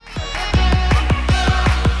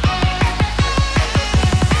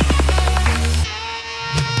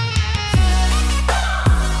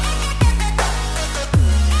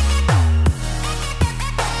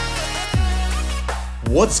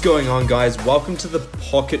What's going on, guys? Welcome to the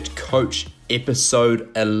Pocket Coach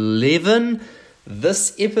episode 11.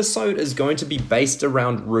 This episode is going to be based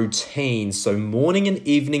around routines. So morning and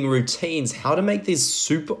evening routines, how to make these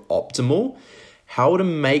super optimal, how to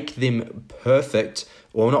make them perfect,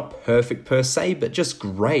 well, not perfect per se, but just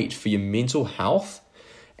great for your mental health,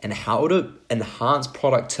 and how to enhance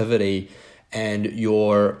productivity and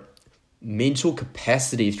your mental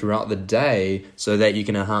capacity throughout the day so that you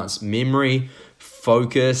can enhance memory,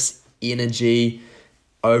 focus, energy,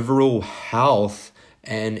 overall health,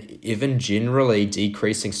 and even generally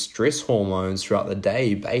decreasing stress hormones throughout the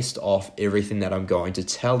day based off everything that I'm going to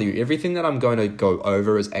tell you. Everything that I'm going to go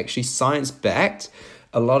over is actually science-backed.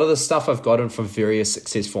 A lot of the stuff I've gotten from various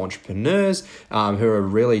successful entrepreneurs who are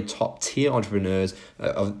really top-tier entrepreneurs,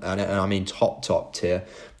 and I mean top tier,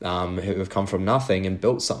 who have come from nothing and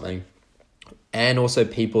built something. And also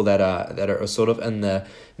people that are sort of in the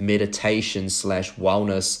meditation /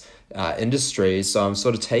 wellness industry. So I'm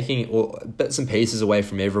sort of taking bits and pieces away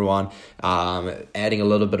from everyone, adding a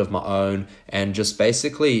little bit of my own, and just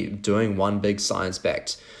basically doing one big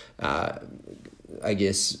science-backed,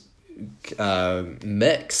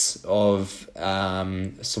 mix of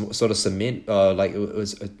some sort of cement, like it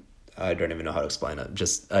was. I don't even know how to explain it.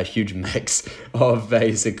 Just a huge mix of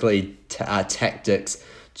basically tactics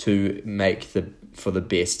to make for the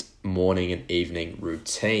best morning and evening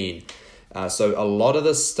routine. So a lot of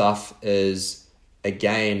this stuff is,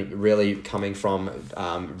 again, really coming from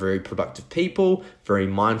very productive people, very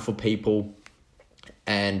mindful people,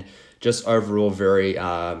 and just overall very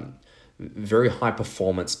high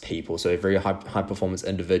performance people, so very high performance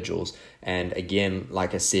individuals. And again,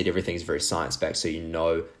 like I said, everything's very science backed, so you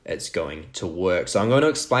know it's going to work. So I'm going to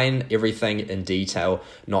explain everything in detail,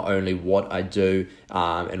 not only what I do but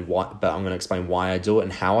I'm going to explain why I do it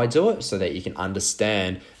and how I do it, so that you can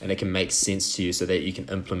understand and it can make sense to you, so that you can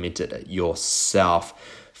implement it yourself.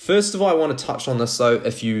 First of all, I want to touch on this. So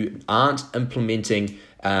if you aren't implementing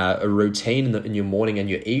a routine in your morning and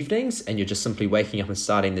your evenings, and you're just simply waking up and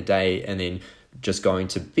starting the day and then just going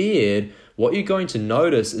to bed, what you're going to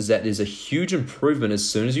notice is that there's a huge improvement as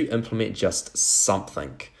soon as you implement just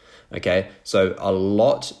something. Okay, so a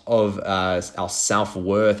lot of our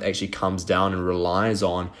self-worth actually comes down and relies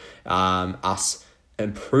on us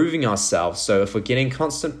improving ourselves. So if we're getting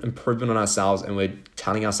constant improvement on ourselves and we're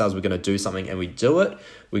telling ourselves we're going to do something and we do it,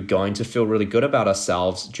 we're going to feel really good about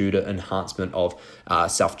ourselves due to enhancement of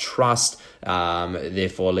self-trust,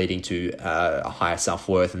 therefore leading to a higher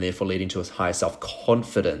self-worth, and therefore leading to a higher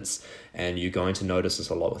self-confidence. And you're going to notice this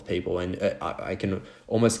a lot with people. And I can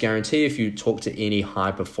almost guarantee if you talk to any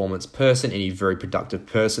high performance person, any very productive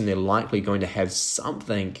person, they're likely going to have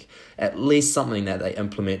something, at least something that they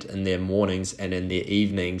implement in their mornings and in their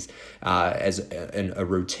evenings in a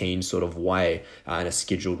routine sort of way, in a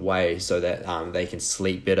scheduled way, so that they can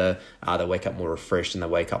sleep better, they wake up more refreshed, and they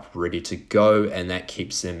wake up ready to go. And that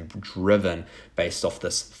keeps them driven based off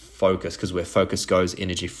this focus, because where focus goes,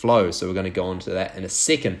 energy flows. So we're going to go into that in a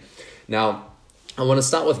second. Now, I want to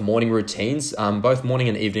start with morning routines. Both morning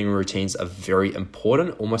and evening routines are very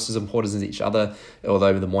important, almost as important as each other,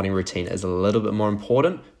 although the morning routine is a little bit more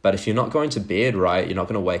important. But if you're not going to bed right, you're not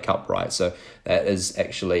going to wake up right. So that is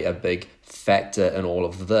actually a big factor in all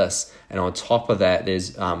of this. And on top of that,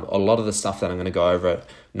 there's a lot of the stuff that I'm going to go over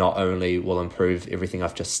not only will improve everything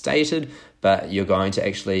I've just stated, but you're going to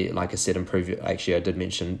actually, like I said, I did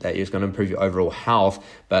mention that it's going to improve your overall health,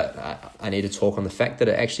 but I need to talk on the fact that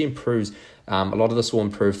it actually improves, a lot of this will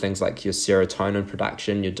improve things like your serotonin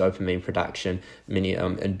production, your dopamine production, many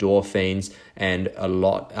endorphins, and a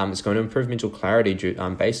lot, it's going to improve mental clarity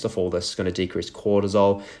based off all this. It's going to decrease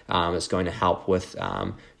cortisol, it's going to help with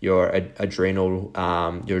your adrenal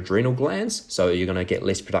glands, so you're going to get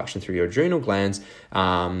less production through your adrenal glands,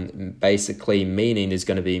 basically meaning there's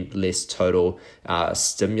going to be less total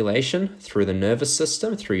stimulation through the nervous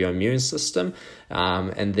system, through your immune system,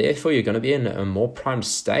 and therefore you're going to be in a more primed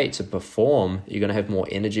state to perform. You're going to have more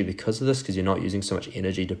energy because of this, because you're not using so much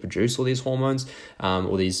energy to produce all these hormones,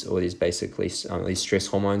 all these stress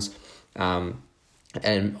hormones.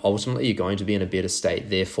 And ultimately you're going to be in a better state,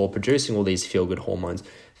 therefore producing all these feel-good hormones,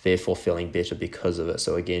 therefore feeling better because of it.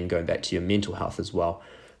 So again, going back to your mental health as well.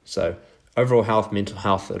 So overall health, mental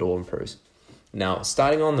health, it all improves. Now,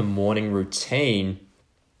 starting on the morning routine,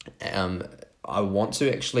 I want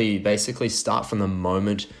to actually basically start from the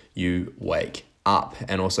moment you wake up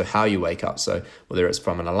and also how you wake up. So whether it's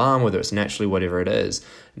from an alarm, whether it's naturally, whatever it is.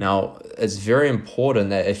 Now, it's very important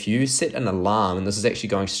that if you set an alarm, and this is actually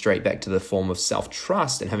going straight back to the form of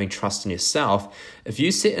self-trust and having trust in yourself. If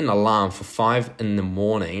you set an alarm for 5 in the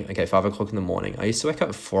morning, 5 o'clock in the morning. I used to wake up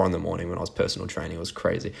at 4 in the morning when I was personal training. It was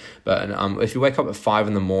crazy. But if you wake up at 5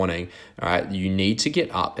 in the morning, all right, you need to get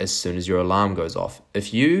up as soon as your alarm goes off.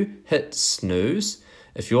 If you hit snooze,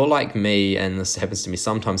 if you're like me, and this happens to me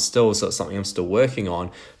sometimes still, so it's something I'm still working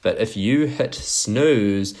on, but if you hit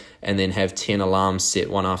snooze and then have 10 alarms set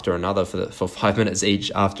one after another for 5 minutes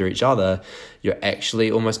each after each other, you're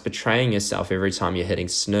actually almost betraying yourself every time you're hitting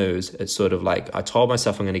snooze. It's sort of like, I told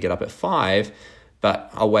myself I'm going to get up at 5,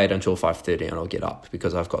 but I'll wait until 5:30 and I'll get up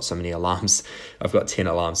because I've got so many alarms. I've got 10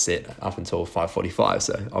 alarms set up until 5:45,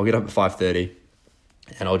 so I'll get up at 5:30.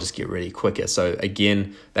 And I'll just get ready quicker. So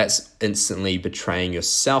again, that's instantly betraying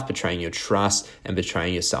yourself, betraying your trust, and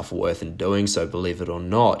betraying your self-worth in doing so, believe it or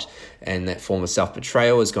not. And that form of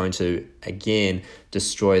self-betrayal is going to, again,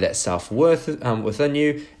 destroy that self-worth within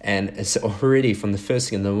you. And it's already from the first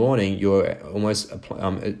thing in the morning, you're almost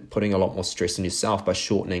putting a lot more stress on yourself by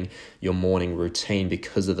shortening your morning routine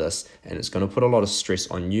because of this. And it's going to put a lot of stress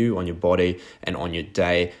on you, on your body, and on your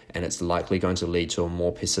day. And it's likely going to lead to a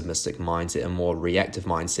more pessimistic mindset, a more reactive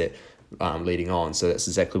mindset leading on. So that's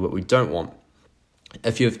exactly what we don't want.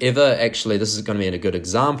 If you've ever actually, this is going to be a good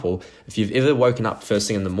example, if you've ever woken up first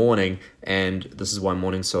thing in the morning, and this is why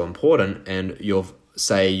morning's so important, and you've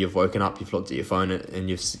woken up, you've looked at your phone and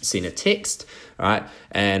you've seen a text, right?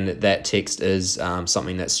 And that text is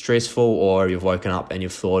something that's stressful, or you've woken up and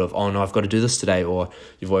you've thought of, oh no, I've got to do this today, or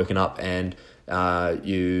you've woken up and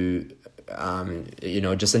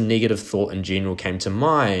just a negative thought in general came to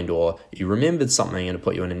mind, or you remembered something and it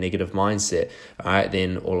put you in a negative mindset, all right,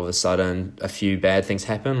 then all of a sudden a few bad things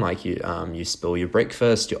happen, like you spill your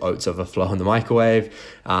breakfast, your oats overflow in the microwave,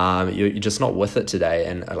 you're just not with it today,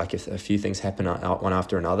 and like if a few things happen out one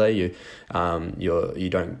after another, you get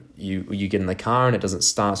in the car and it doesn't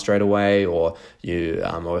start straight away, or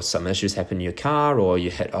or some issues happen in your car, or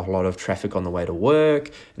you hit a lot of traffic on the way to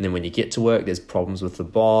work, and then when you get to work, there's problems with the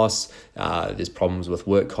boss, there's problems with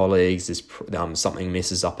work colleagues, there's something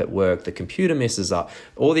messes up at work, the computer messes up,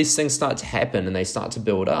 all these things start to happen and they start to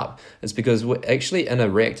build up. It's because we're actually in a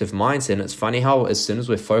reactive mindset, and it's funny how as soon as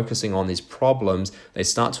we're focusing on these problems, they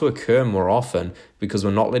start to occur more often because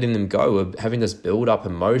we're not letting them go. We're having this build up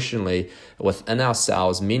emotionally within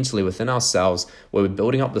ourselves, mentally within ourselves, where we're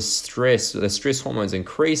building up the stress hormones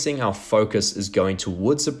increasing, our focus is going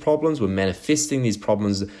towards the problems, we're manifesting these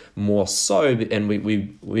problems more so, and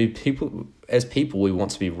we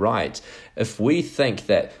want to be right. If we think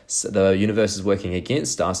that the universe is working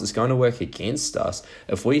against us, it's going to work against us.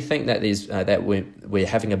 If we think that we're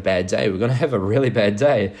having a bad day, we're going to have a really bad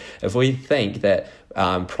day. If we think that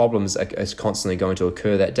problems are constantly going to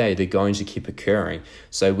occur that day, they're going to keep occurring.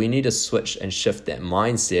 So we need to switch and shift that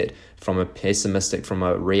mindset from a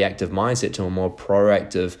reactive mindset to a more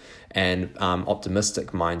proactive and optimistic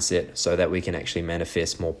mindset, so that we can actually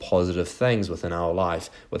manifest more positive things within our life,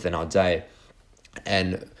 within our day,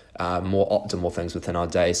 and more optimal things within our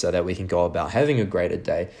day, so that we can go about having a greater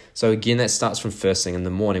day. So again, that starts from first thing in the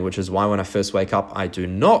morning, which is why when I first wake up, I do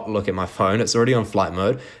not look at my phone. It's already on flight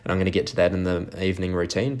mode, and I'm going to get to that in the evening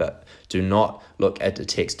routine, but do not look at the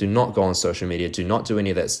text, do not go on social media, do not do any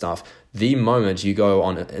of that stuff. The moment you go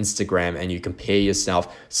on Instagram and you compare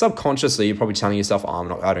yourself, subconsciously you're probably telling yourself,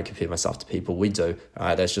 I don't compare myself to people. We do.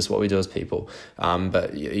 That's just what we do as people.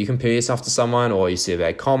 But you compare yourself to someone, or you see a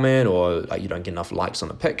bad comment, or like you don't get enough likes on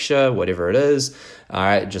a picture, whatever it is. All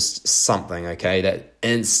right, just something, okay, that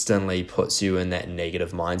instantly puts you in that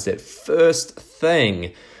negative mindset. First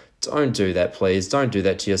thing, don't do that, please. Don't do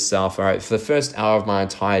that to yourself. All right, for the first hour of my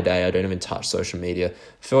entire day, I don't even touch social media.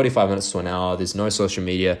 45 minutes to an hour, there's no social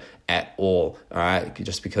media at all. All right,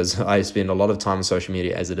 just because I spend a lot of time on social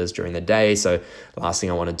media as it is during the day. So the last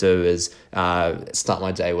thing I want to do is start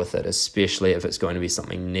my day with it, especially if it's going to be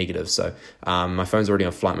something negative. So my phone's already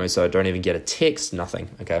on flight mode, so I don't even get a text, nothing.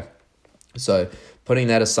 Okay, so putting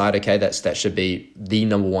that aside, okay, that should be the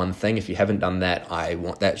number one thing. If you haven't done that,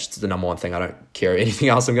 that's the number one thing. I don't care anything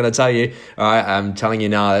else I'm going to tell you. All right, I'm telling you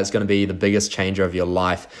now, that's going to be the biggest changer of your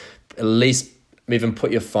life. At least even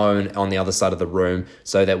put your phone on the other side of the room,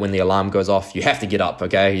 so that when the alarm goes off, you have to get up,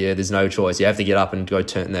 okay? Yeah, there's no choice. You have to get up and go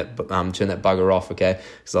turn that bugger off, okay?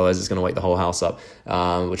 Because otherwise it's going to wake the whole house up,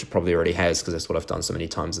 which it probably already has, because that's what I've done so many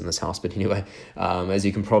times in this house. But anyway, as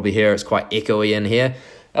you can probably hear, it's quite echoey in here.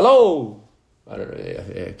 Hello! I don't know.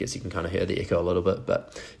 Yeah, I guess you can kind of hear the echo a little bit,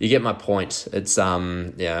 but you get my point. It's it's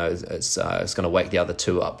going to wake the other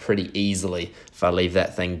two up pretty easily if I leave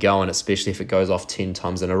that thing going, especially if it goes off 10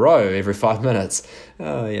 times in a row every 5 minutes.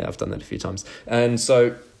 Yeah, I've done that a few times, and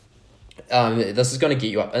so this is going to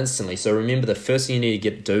get you up instantly. So remember, the first thing you need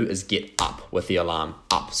to do is get up with the alarm,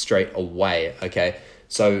 up straight away. Okay.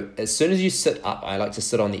 So as soon as you sit up, I like to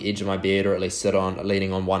sit on the edge of my bed, or at least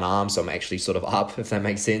leaning on one arm, so I'm actually sort of up, if that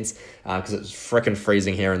makes sense, because it's freaking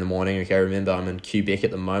freezing here in the morning. Okay, remember I'm in Quebec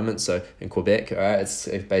at the moment, so in Quebec, all right,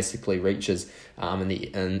 it basically reaches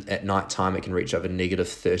at night time it can reach over negative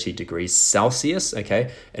 30 degrees Celsius.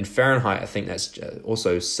 Okay, in Fahrenheit I think that's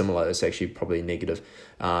also similar. It's actually probably negative.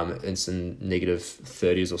 It's in negative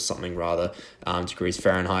 30s or something rather degrees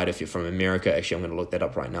Fahrenheit if you're from America. Actually, I'm going to look that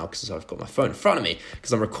up right now because I've got my phone in front of me,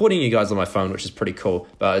 because I'm recording you guys on my phone, which is pretty cool.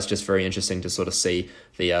 But it's just very interesting to sort of see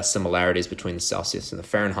the similarities between the Celsius and the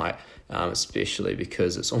Fahrenheit, especially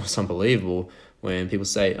because it's almost unbelievable when people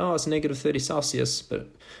say, oh, it's negative 30 Celsius, but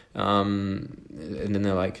and then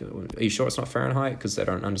they're like, are you sure it's not Fahrenheit? Because they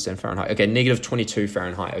don't understand Fahrenheit. Okay, negative 22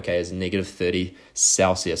 Fahrenheit, okay, is negative 30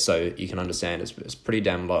 Celsius. So you can understand it's pretty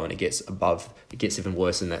damn low, and it gets even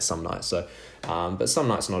worse than that some nights. So, but some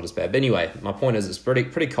nights not as bad. But anyway, my point is it's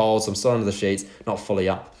pretty cold, so I'm still under the sheets, not fully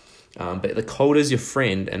up. But the cold is your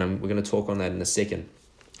friend, and we're going to talk on that in a second.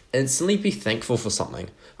 Instantly be thankful for something.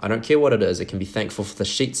 I don't care what it is. It can be thankful for the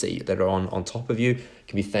sheets that are on top of you. It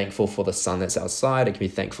can be thankful for the sun that's outside. It can be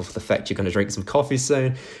thankful for the fact you're going to drink some coffee soon.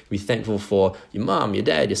 It can be thankful for your mom, your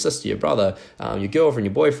dad, your sister, your brother, your girlfriend,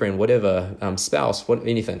 your boyfriend, whatever, spouse,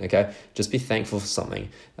 anything, okay? Just be thankful for something.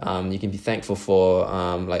 You can be thankful for,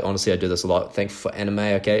 honestly, I do this a lot. Thankful for anime,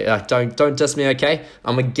 okay? Don't diss me, okay?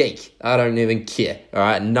 I'm a geek. I don't even care, all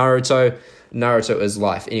right? Naruto is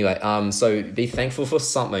life. Anyway, so be thankful for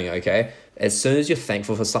something, okay? As soon as you're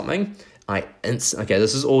thankful for something, this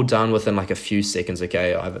is all done within like a few seconds,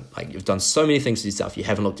 okay? You've done so many things to yourself. You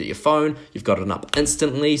haven't looked at your phone. You've got it up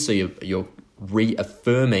instantly, so you're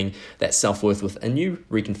reaffirming that self-worth within you,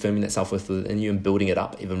 reconfirming that self-worth within you, and building it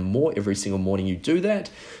up even more every single morning you do that.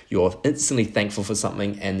 You're instantly thankful for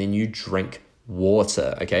something, and then you drink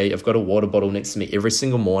water, okay? I've got a water bottle next to me every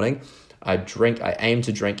single morning. I aim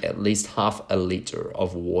to drink at least half a liter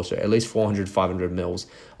of water, at least 500 mils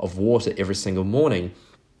of water every single morning.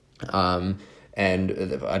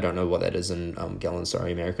 And I don't know what that is in gallons,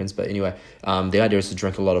 sorry, Americans. But anyway, the idea is to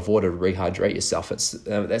drink a lot of water to rehydrate yourself. That's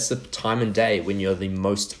the time and day when you're the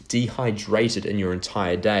most dehydrated in your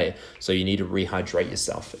entire day. So you need to rehydrate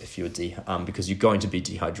yourself if you're because you're going to be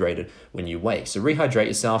dehydrated when you wake. So rehydrate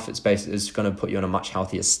yourself. It's going to put you in a much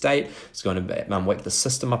healthier state. It's going to wake the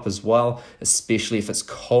system up as well, especially if it's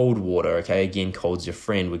cold water. Okay, again, cold's your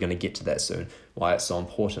friend. We're going to get to that soon. Why it's so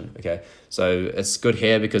important, okay? So it's good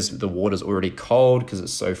here because the water's already cold because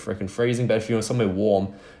it's so freaking freezing. But if you're somewhere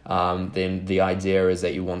warm, then the idea is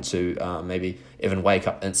that you want to maybe even wake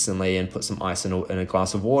up instantly and put some ice in a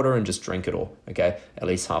glass of water and just drink it all, okay? At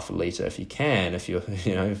least half a liter if you can. If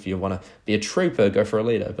you want to be a trooper, go for a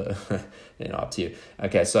liter, but up to you.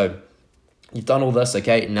 Okay, so you've done all this,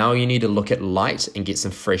 okay? Now you need to look at light and get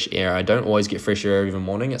some fresh air. I don't always get fresh air every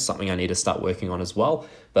morning. It's something I need to start working on as well.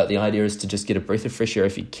 But the idea is to just get a breath of fresh air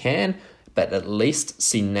if you can, but at least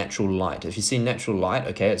see natural light. If you see natural light,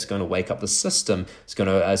 okay, it's going to wake up the system. It's going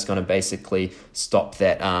to basically stop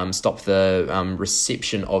the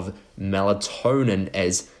reception of melatonin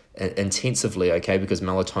as intensively, okay, because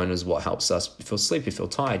melatonin is what helps us feel sleepy, feel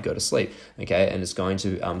tired, go to sleep, okay, and it's going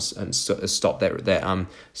to stop the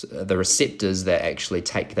receptors that actually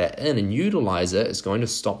take that in and utilize it. It's going to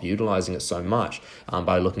stop utilizing it so much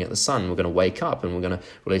by looking at the sun. We're going to wake up and we're going to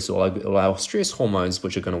release all our stress hormones,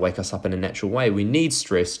 which are going to wake us up in a natural way. We need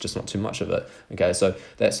stress, just not too much of it, okay? So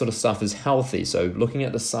that sort of stuff is healthy. So looking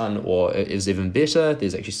at the sun is even better.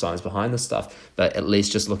 There's actually science behind this stuff, but at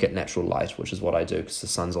least just look at natural light, which is what I do because the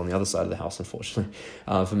sun's on the other side of the house, unfortunately,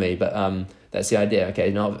 for me. But that's the idea.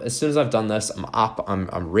 Okay, now as soon as I've done this, I'm up, I'm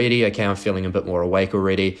ready. Okay, I'm feeling a bit more awake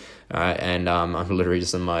already. All right, and I'm literally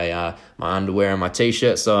just in my underwear and my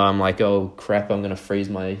t-shirt. So I'm like, oh crap, I'm gonna freeze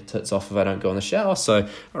my tits off if I don't go in the shower. So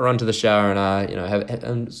I run to the shower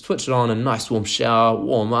and switch it on, a nice warm shower,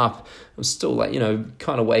 warm up. I'm still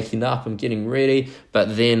kind of waking up. I'm getting ready,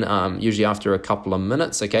 but then usually after a couple of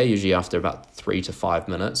minutes, okay, usually after about 3 to 5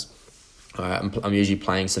 minutes. I'm usually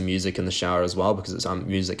playing some music in the shower as well because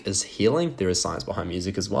music is healing. There is science behind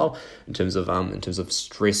music as well in terms of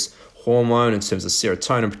stress hormone in terms of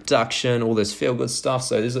serotonin production, all this feel good stuff.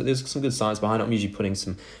 So there's some good science behind it. I'm usually putting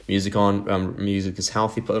some music on. Music is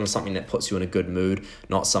healthy, put on something that puts you in a good mood,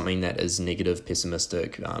 not something that is negative,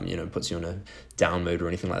 pessimistic, puts you in a down mood or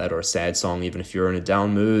anything like that, or a sad song. Even if you're in a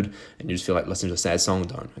down mood and you just feel like listening to a sad song,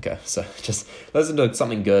 don't. Okay, so just listen to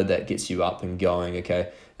something good that gets you up and going. Okay,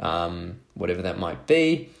 whatever that might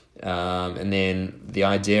be. And then the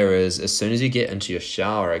idea is, as soon as you get into your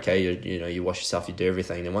shower, okay, you wash yourself, you do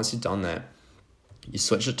everything. Then once you've done that, you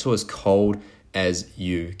switch it to as cold as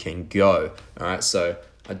you can go. All right. So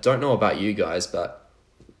I don't know about you guys, but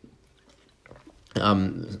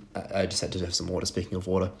I just had to have some water. Speaking of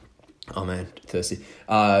water, oh man, thirsty.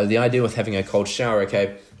 The idea with having a cold shower,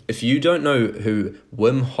 okay. If you don't know who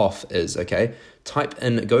Wim Hof is, okay,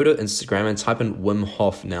 go to Instagram and type in Wim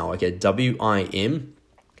Hof now. Okay,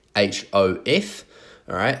 WIMHOF.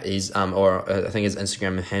 All right, he's or I think his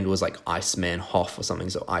Instagram handle is like Iceman Hof or something.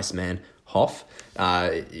 So Iceman Hof.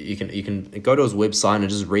 You can go to his website and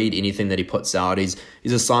just read anything that he puts out. He's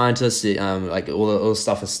a scientist. Like all the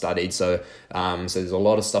stuff is studied. So there's a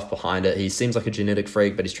lot of stuff behind it. He seems like a genetic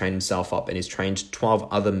freak, but he's trained himself up and he's trained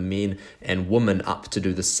 12 other men and women up to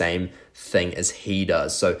do the same thing as he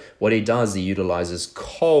does. So what he does, he utilizes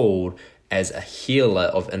cold as a healer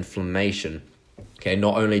of inflammation. Okay,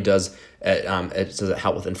 not only does it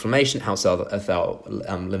help with inflammation, it helps with our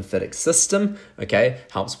lymphatic system. Okay,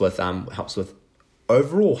 helps with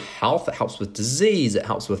overall health. It helps with disease. It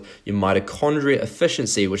helps with your mitochondria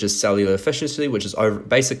efficiency, which is cellular efficiency, which is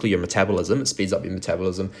basically your metabolism. It speeds up your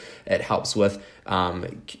metabolism. It helps with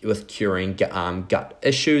curing gut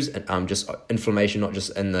issues and just inflammation, not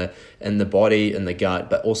just in the body, in the gut,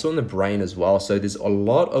 but also in the brain as well. So there's a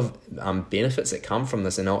lot of benefits that come from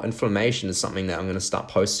this. And now inflammation is something that I'm going to start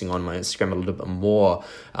posting on my Instagram a little bit more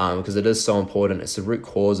because it is so important. It's the root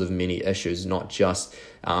cause of many issues, not just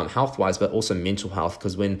health-wise, but also mental health,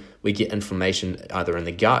 because when we get inflammation either in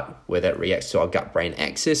the gut, where that reacts to our gut-brain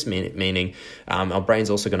axis, meaning our brain's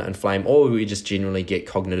also going to inflame, or we just generally get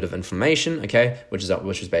cognitive inflammation, okay, which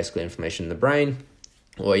is basically inflammation in the brain,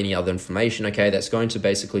 or any other inflammation, okay, that's going to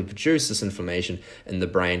basically produce this inflammation in the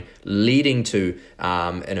brain, leading to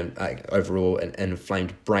overall an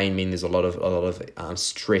inflamed brain, meaning there's a lot of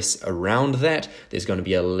stress around that. There's going to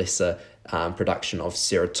be a lesser production of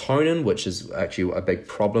serotonin, which is actually a big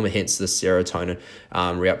problem, hence the serotonin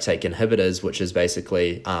reuptake inhibitors, which is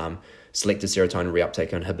basically selective serotonin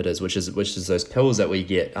reuptake inhibitors, which is those pills that we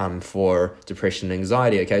get for depression and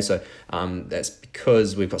anxiety. Okay, so that's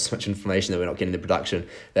because we've got so much inflammation that we're not getting the production,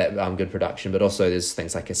 that good production, but also there's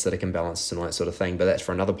things like acidic imbalances and all that sort of thing, but that's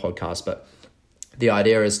for another podcast. But the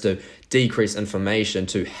idea is to decrease inflammation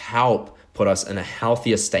to help put us in a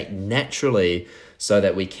healthier state naturally, so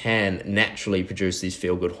that we can naturally produce these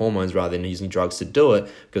feel-good hormones rather than using drugs to do it,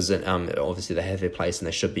 because obviously they have their place and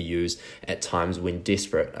they should be used at times when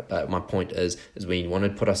desperate. But my point is we want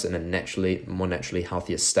to put us in a more naturally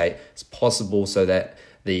healthier state as possible, so that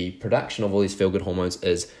the production of all these feel-good hormones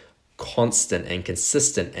is constant and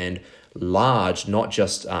consistent and large, not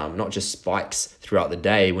just spikes throughout the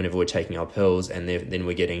day whenever we're taking our pills, and then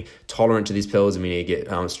we're getting tolerant to these pills and we need to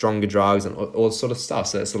get stronger drugs and all sort of stuff.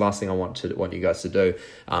 So that's the last thing I want you guys to do.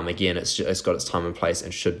 Again, it's got its time and place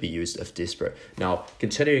and should be used if desperate. Now,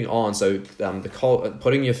 continuing on, so the cold,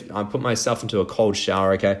 I put myself into a cold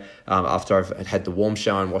shower, okay, after I've had the warm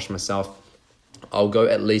shower and washed myself. I'll go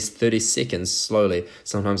at least 30 seconds slowly.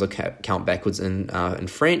 Sometimes I'll count backwards in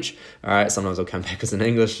French. All right. Sometimes I'll count backwards in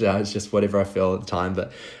English. It's just whatever I feel at the time.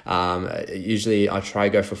 But usually I try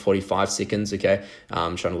to go for 45 seconds. Okay.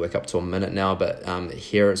 I'm trying to work up to a minute now. But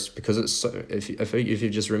here it's because it's so. If you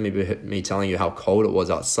just remember me telling you how cold it was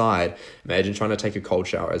outside, imagine trying to take a cold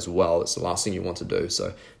shower as well. It's the last thing you want to do. So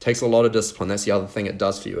it takes a lot of discipline. That's the other thing it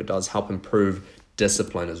does for you. It does help improve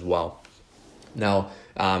discipline as well. Now,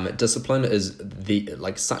 discipline is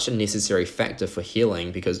such a necessary factor for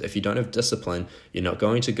healing, because if you don't have discipline, you're not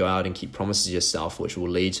going to go out and keep promises to yourself, which will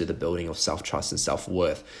lead to the building of self-trust and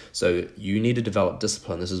self-worth. So you need to develop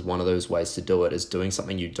discipline. This is one of those ways to do it, is doing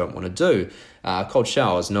something you don't want to do. Cold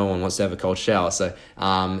showers, no one wants to have a cold shower. So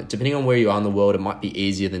depending on where you are in the world, it might be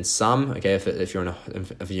easier than some. Okay, if you're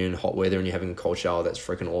in hot weather and you're having a cold shower, that's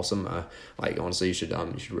freaking awesome. Honestly, you should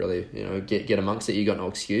really get amongst it. You got no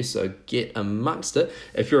excuse, so get amongst it.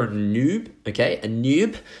 If you're a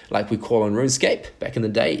noob, like we call on RuneScape back in the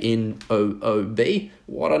day, NOOB,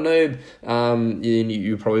 what a noob.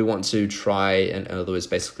 You probably want to try, in other words,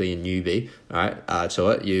 basically a newbie, all right, to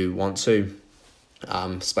it. You want to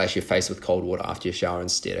splash your face with cold water after your shower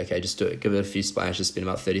instead. Okay, just do it. Give it a few splashes. Spend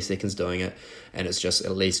about 30 seconds doing it. and it's just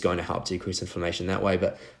at least going to help decrease inflammation that way.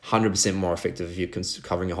 But 100% more effective if you're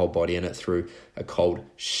covering your whole body in it through a cold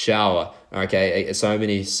shower. Okay, so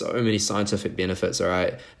many scientific benefits. All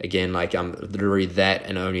right, again, like literally that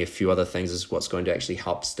and only a few other things is what's going to actually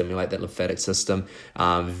help stimulate that lymphatic system.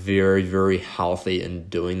 Very, very healthy in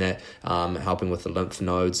doing that, helping with the lymph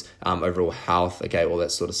nodes, overall health, okay, all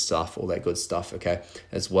that sort of stuff, all that good stuff, okay,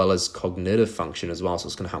 as well as cognitive function as well. So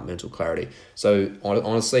it's going to help mental clarity. So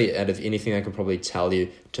honestly, out of anything I can probably tell you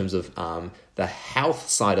in terms of the health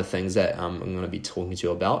side of things that I'm going to be talking to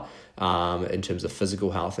you about, in terms of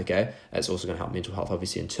physical health, okay, it's also going to help mental health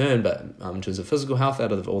obviously in turn, but in terms of physical health,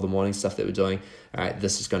 out of all the morning stuff that we're doing, all right,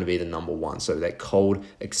 this is going to be the number one. So that cold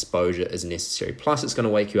exposure is necessary. Plus it's going to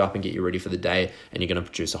wake you up and get you ready for the day, and you're going to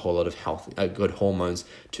produce a whole lot of good hormones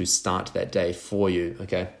to start that day for you,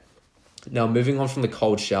 okay. Now, moving on from the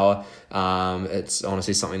cold shower, it's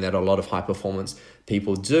honestly something that a lot of high performance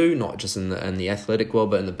people do, not just in the athletic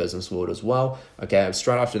world, but in the business world as well. Okay,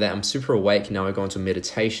 straight after that, I'm super awake. Now I go into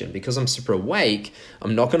meditation. Because I'm super awake,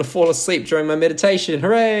 I'm not going to fall asleep during my meditation.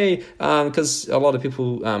 Hooray! Because a lot of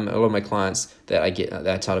people, a lot of my clients that I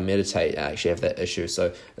try to meditate actually have that issue.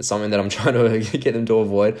 So it's something that I'm trying to get them to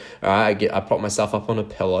avoid. All right, I prop myself up on a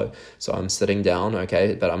pillow, so I'm sitting down,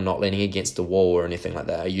 okay, but I'm not leaning against a wall or anything like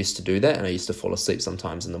that. I used to do that, and I used to fall asleep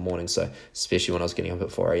sometimes in the morning. So especially when I was getting up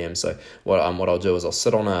at 4 a.m. So what I'll do is I'll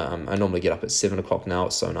sit on I normally get up at 7 o'clock now.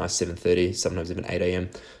 It's so nice, 7:30, sometimes even 8 a.m.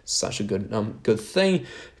 Such a good thing,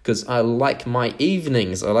 because I like my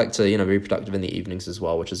evenings. I like to, be productive in the evenings as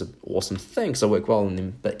well, which is an awesome thing, because I work well in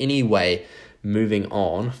them. But anyway, moving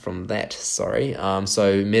on from that,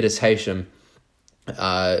 so meditation,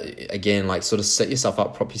 again, like sort of set yourself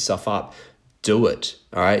up, prop yourself up, do it.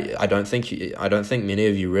 All right. I don't think many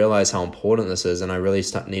of you realize how important this is, and I really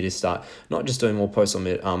need to start not just doing more posts on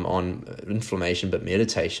inflammation, but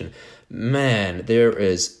meditation. Man, there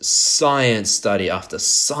is science study after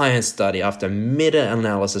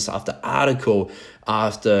meta-analysis, after article,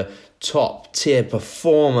 after top tier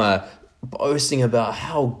performer boasting about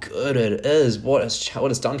how good it is, what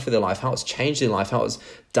it's done for their life, how it's changed their life, how it's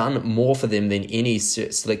done more for them than any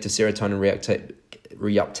selective serotonin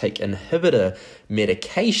reuptake inhibitor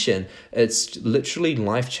medication. It's literally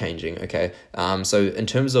life-changing, okay? So in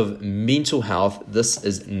terms of mental health, this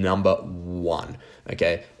is number one,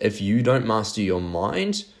 okay? If you don't master your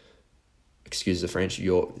mind, excuse the French,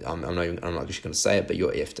 I'm not just going to say it, but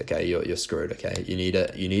you're effed, okay? You're screwed, okay? You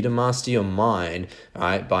need to master your mind, all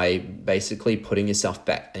right, by basically putting yourself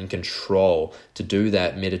back in control. To do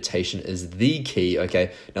that, meditation is the key,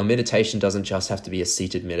 okay? Now, meditation doesn't just have to be a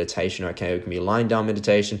seated meditation, okay? It can be a lying down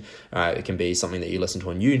meditation, all right? It can be something that you listen to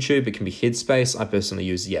on YouTube. It can be Headspace. I personally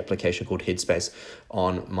use the application called Headspace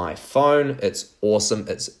on my phone. It's awesome.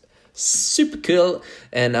 It's super cool,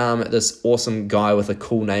 and this awesome guy with a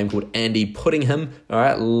cool name called Andy Puddingham. All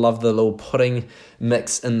right, love the little pudding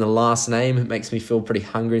mix in the last name. It makes me feel pretty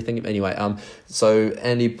hungry. Anyway, so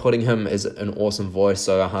Andy Puddingham is an awesome voice.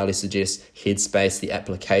 So I highly suggest Headspace, the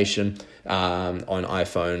application, on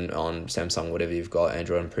iPhone, on Samsung, whatever you've got,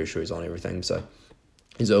 Android. I'm pretty sure he's on everything. So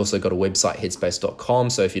he's also got a website, headspace.com.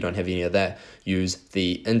 So if you don't have any of that, use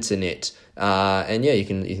the internet. And yeah, you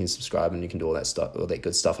can subscribe and you can do all that stuff, all that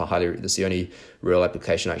good stuff. This is the only real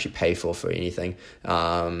application I actually pay for anything.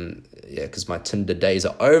 Because my Tinder days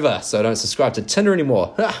are over, so I don't subscribe to Tinder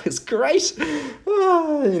anymore. It's great.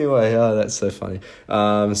 Anyway, that's so funny.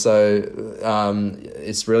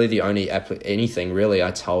 It's really the only anything really I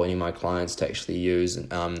tell any of my clients to actually use in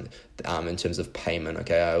terms of payment.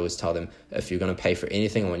 Okay, I always tell them, if you're going to pay for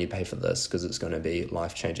anything, I want you to pay for this, because it's going to be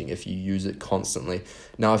life-changing if you use it constantly.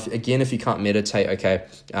 Now, if you can't meditate, okay,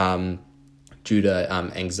 due to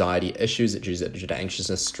anxiety issues, due to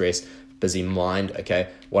anxiousness, stress, busy mind, okay,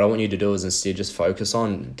 what I want you to do is instead just focus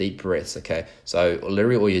on deep breaths, okay? So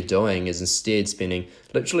literally all you're doing is instead spending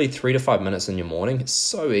literally 3 to 5 minutes in your morning. It's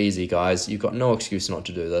so easy, guys. You've got no excuse not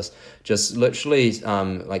to do this. Just literally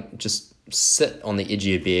just sit on the edge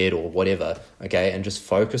of your bed or whatever, okay, and just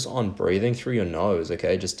focus on breathing through your nose,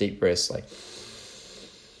 okay? Just deep breaths, like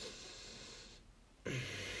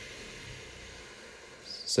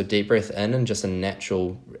so deep breath in and just a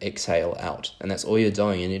natural exhale out. And that's all you're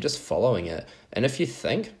doing, and you're just following it. And if you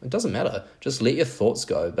think, it doesn't matter. Just let your thoughts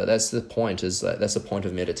go. But that's the point, that's the point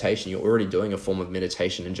of meditation. You're already doing a form of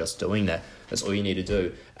meditation and just doing that. That's all you need to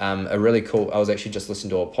do. I was actually just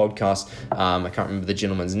listening to a podcast. I can't remember the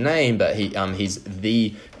gentleman's name, but he's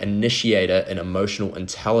the initiator in emotional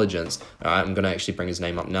intelligence. All right, I'm going to actually bring his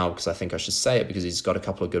name up now because I think I should say it, because he's got a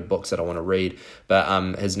couple of good books that I want to read.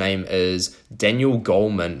 But his name is Daniel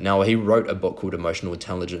Goleman. Now, he wrote a book called Emotional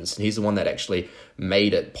Intelligence, and he's the one that actually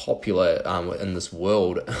made it popular in this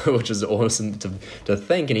world, which is awesome to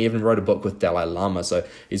think. And he even wrote a book with Dalai Lama, so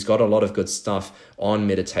he's got a lot of good stuff on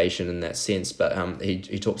meditation in that sense. But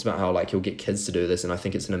he talks about how like he'll get kids to do this, and I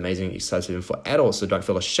think it's an amazing exercise even for adults. So don't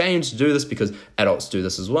feel ashamed to do this, because adults do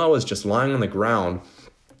this as well, is just lying on the ground,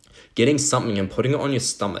 getting something and putting it on your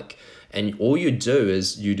stomach. And all you do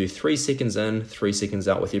is you do 3 seconds in, 3 seconds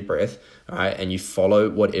out with your breath, all right? And you follow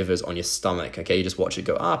whatever's on your stomach, okay? You just watch it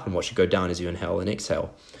go up and watch it go down as you inhale and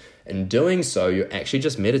exhale. In doing so, you're actually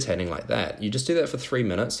just meditating like that. You just do that for 3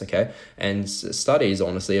 minutes, okay? And studies,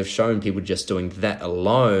 honestly, have shown people just doing that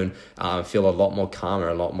alone feel a lot more calmer,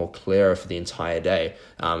 a lot more clearer for the entire day.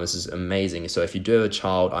 This is amazing. So if you do have a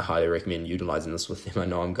child, I highly recommend utilizing this with them. I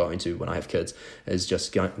know I'm going to when I have kids, is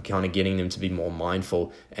just kind of getting them to be more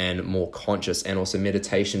mindful and more conscious. And also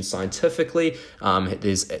meditation scientifically,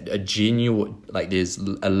 there's a genuine, like there's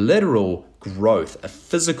a literal growth, a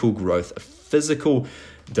physical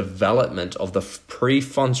development of the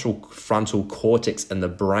frontal cortex in the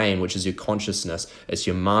brain, which is your consciousness. It's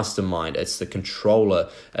your mastermind, it's the controller,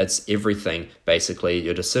 it's everything, basically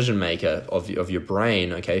your decision maker of your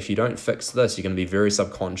brain. Okay, if you don't fix this, you're going to be very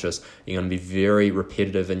subconscious, you're going to be very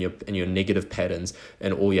repetitive in your negative patterns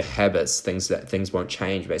and all your habits, things won't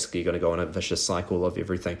change. Basically, you're going to go in a vicious cycle of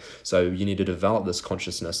everything. So you need to develop this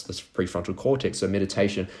consciousness, this prefrontal cortex. So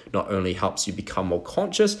meditation not only helps you become more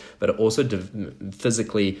conscious, but it also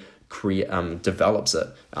physically develops it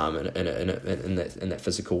in that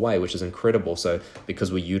physical way, which is incredible. So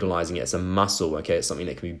because we're utilizing it as a muscle, okay, it's something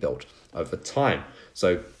that can be built over time.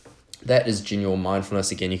 So that is genuine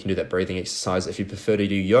mindfulness. Again, you can do that breathing exercise. If you prefer to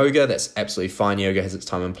do yoga, that's absolutely fine. Yoga has its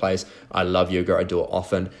time and place. I love yoga. I do it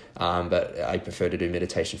often, but I prefer to do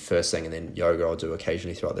meditation first thing, and then yoga I'll do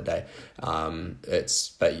occasionally throughout the day.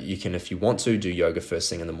 But you can, if you want to, do yoga first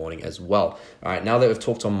thing in the morning as well. All right, now that we've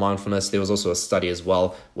talked on mindfulness, there was also a study as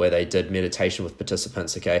well where they did meditation with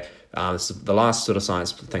participants, okay? This is the last sort of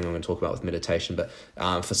science thing I'm going to talk about with meditation, but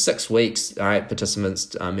for 6 weeks, all right,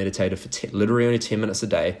 participants meditated for literally only 10 minutes a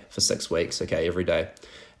day for 6 weeks, okay, every day.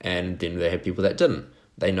 And then they had people that didn't.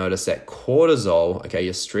 They noticed that cortisol, okay,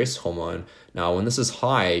 your stress hormone, now when this is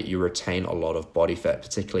high, you retain a lot of body fat,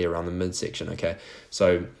 particularly around the midsection, okay?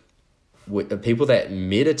 So people that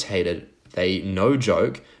meditated, no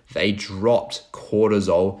joke, they dropped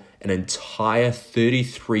cortisol an entire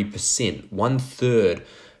 33%, 1/3.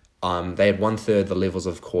 They had 1/3 the levels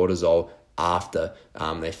of cortisol after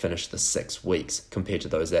they finished the 6 weeks compared to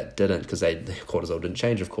those that didn't, because the cortisol didn't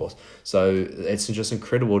change, of course. So it's just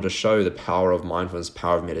incredible to show the power of mindfulness,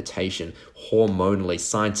 power of meditation, hormonally,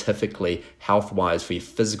 scientifically, health-wise, for your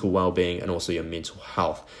physical well-being and also your mental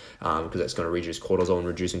health, because it's going to reduce cortisol, and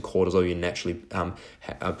reducing cortisol, you naturally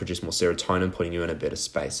produce more serotonin, putting you in a better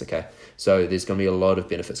space, okay? So there's going to be a lot of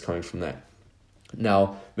benefits coming from that.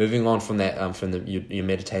 Now, moving on from that, your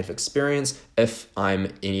meditative experience, if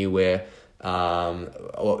I'm anywhere, I'll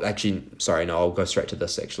go straight to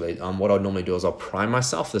this actually. What I'd normally do is I'll prime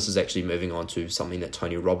myself. This is actually moving on to something that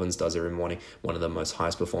Tony Robbins does every morning, one of the most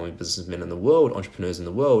highest performing businessmen in the world, entrepreneurs in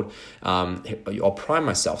the world. I'll prime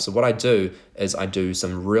myself. So what I do is I do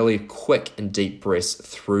some really quick and deep breaths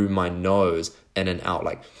through my nose, in and out,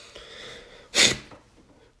 like...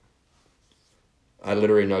 I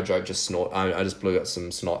literally, no joke, just snort. I just blew out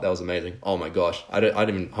some snot. That was amazing. Oh my gosh. I didn't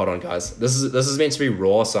even, hold on guys. This is meant to be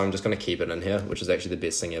raw, so I'm just going to keep it in here, which is actually the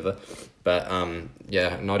best thing ever. But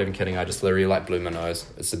yeah, not even kidding. I just literally blew my nose.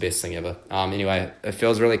 It's the best thing ever. Anyway, it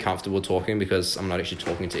feels really comfortable talking because I'm not actually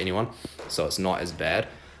talking to anyone, so it's not as bad.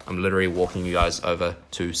 I'm literally walking you guys over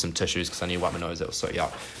to some tissues because I need to wipe my nose. That was so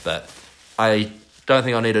yuck. But I don't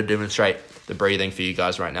think I need to demonstrate the breathing for you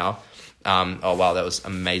guys right now. Oh wow, that was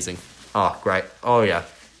amazing. Oh, great. Oh, yeah.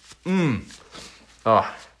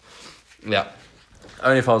 Oh, yeah.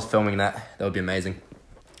 Only if I was filming that would be amazing.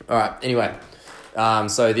 All right, anyway.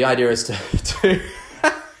 So the idea is to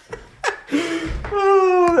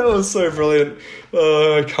oh, that was so brilliant.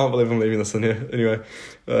 Oh, I can't believe I'm leaving this in here. Anyway,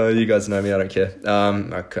 you guys know me, I don't care.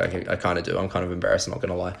 I kind of do. I'm kind of embarrassed, I'm not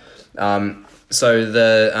going to lie. So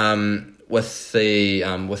with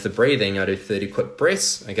the breathing, I do 30 quick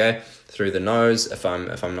breaths, okay? Through the nose. If I'm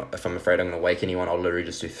afraid I'm going to wake anyone, I'll literally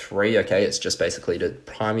just do 3. Okay, it's just basically to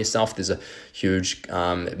prime yourself. There's a huge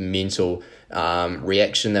mental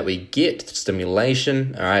reaction that we get,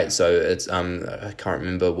 stimulation. All right, so it's I can't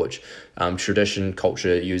remember which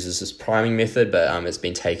culture uses this priming method, but it's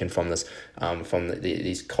been taken from this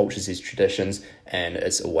these cultures, these traditions, and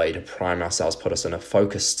it's a way to prime ourselves, put us in a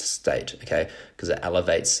focused state, okay, because it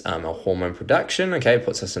elevates our hormone production, okay,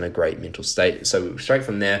 puts us in a great mental state. So straight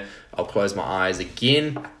from there, I'll close my eyes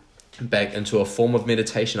again, back into a form of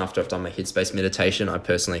meditation after I've done my headspace meditation. I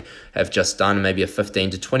personally have just done maybe a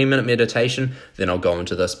 15 to 20 minute meditation. Then I'll go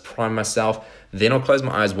into this, prime myself. Then I'll close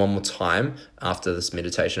my eyes one more time after this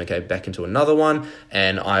meditation, okay, back into another one,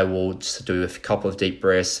 and I will just do a couple of deep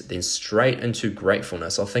breaths, then straight into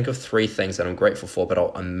gratefulness. I'll think of 3 things that I'm grateful for, but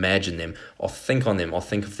I'll imagine them. I'll think on them. I'll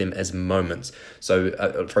think of them as moments. So,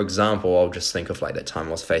 for example, I'll just think of like that time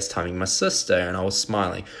I was FaceTiming my sister and I was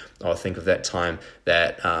smiling. I'll think of that time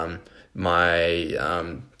that my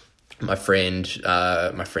friend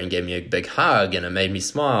gave me a big hug and it made me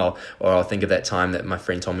smile. Or I'll think of that time that my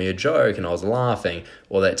friend told me a joke and I was laughing,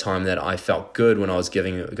 or that time that I felt good when I was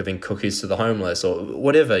giving cookies to the homeless, or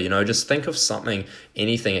whatever, just think of something,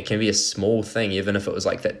 anything. It can be a small thing, even if it was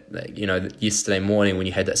like that, yesterday morning when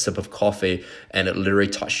you had that sip of coffee and it literally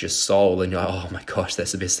touched your soul and you're like, oh my gosh,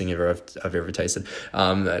 that's the best thing I've ever tasted.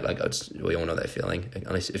 We all know that feeling.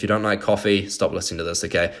 Unless, if you don't like coffee, stop listening to this,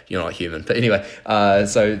 okay? You're not human. But anyway,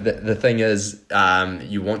 so the thing is,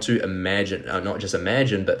 you want to imagine, not just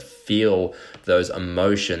imagine, but feel those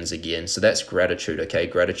emotions again. So that's gratitude, okay?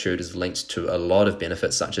 Gratitude is linked to a lot of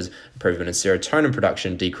benefits, such as improvement in serotonin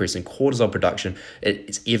production, decrease in cortisol production.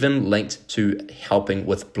 It's even linked to helping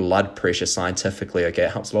with blood pressure scientifically, okay?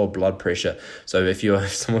 It helps lower blood pressure. So if you're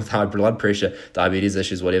someone with high blood pressure, diabetes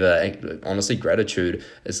issues, whatever, honestly, gratitude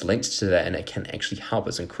is linked to that and it can actually help.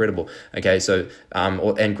 It's incredible, okay? So,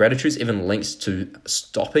 and gratitude is even linked to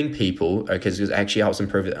stopping people, okay, because it actually helps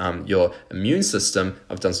improve your immune system.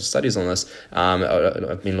 I've done some studies on this.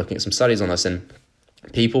 I've been looking at some studies on this, and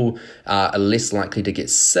people are less likely to get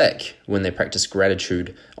sick when they practice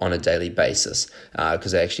gratitude on a daily basis,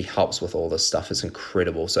 because it actually helps with all this stuff. It's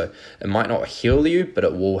incredible. So it might not heal you, but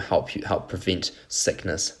it will help prevent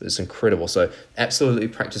sickness. It's incredible. So absolutely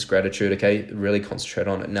practice gratitude, okay? Really concentrate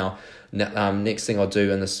on it. Now, next thing I'll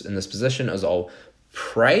do in this position is I'll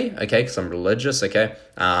pray, okay, because I'm religious, okay.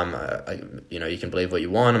 You can believe what you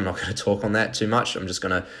want. I'm not going to talk on that too much. I'm just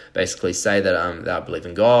going to basically say that I believe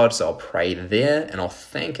in God. So I'll pray there and I'll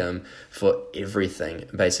thank Him for everything.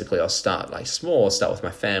 Basically, I'll start like small. I'll start with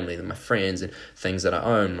my family and my friends and things that I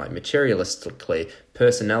own, like materialistically,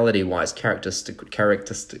 personality-wise,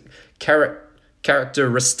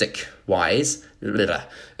 characteristic-wise,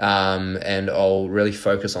 and I'll really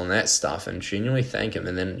focus on that stuff and genuinely thank Him.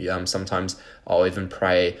 And then sometimes I'll even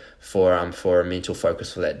pray for a mental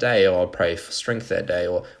focus for that day, or I'll pray for strength that day,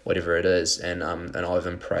 or whatever it is. And I'll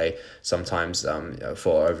even pray sometimes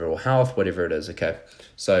for overall health, whatever it is. Okay,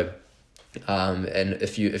 so. And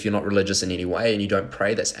if you're not religious in any way and you don't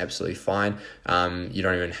pray, that's absolutely fine. You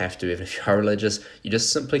don't even have to, even if you are religious. You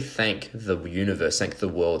just simply thank the universe, thank the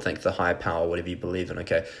world, thank the higher power, whatever you believe in,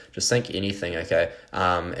 okay? Just thank anything, okay?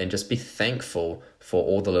 And just be thankful for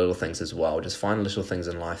all the little things as well. Just find little things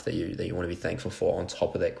in life that you want to be thankful for on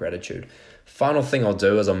top of that gratitude. Final thing I'll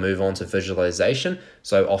do is I'll move on to visualization.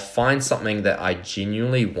 So I'll find something that I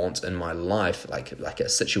genuinely want in my life, like a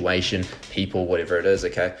situation, people, whatever it is,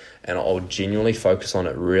 okay? And I'll genuinely focus on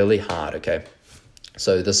it really hard, okay?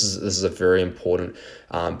 So this is a very important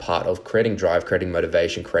part of creating drive, creating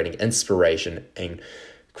motivation, creating inspiration, and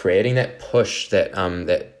creating that push, that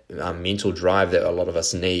mental drive that a lot of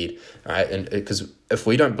us need, right? And because if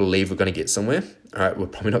we don't believe we're going to get somewhere, all right, we're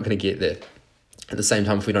probably not going to get there. At the same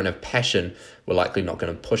time, if we don't have passion, we're likely not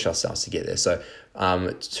going to push ourselves to get there. So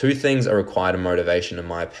 2 things are required in motivation, in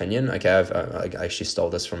my opinion. Okay, I actually stole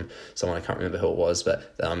this from someone, I can't remember who it was,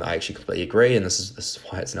 but I actually completely agree, and this is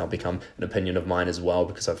why it's now become an opinion of mine as well,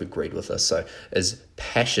 because I've agreed with this. So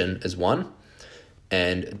passion is one,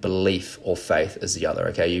 and belief or faith is the other,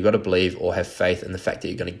 okay? You've got to believe or have faith in the fact that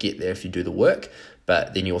you're going to get there if you do the work,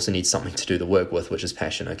 but then you also need something to do the work with, which is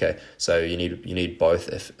passion, okay? So you need both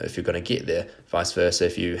if you're going to get there. Vice versa,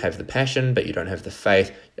 if you have the passion but you don't have the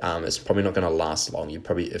faith, it's probably not going to last long.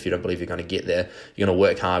 If you don't believe you're going to get there, you're going to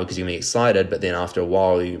work hard because you're going to be excited, but then after a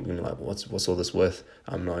while you're going to be like, what's all this worth?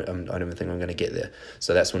 I don't even think I'm going to get there.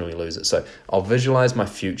 So that's when we lose it. So I'll visualize my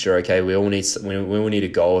future, okay? We all need a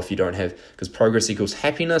goal. If you don't have, because progress equals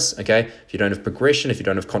happiness, okay? If you don't have progression, if you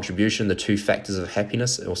don't have contribution, the 2 factors of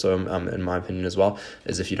happiness, also in my opinion as well,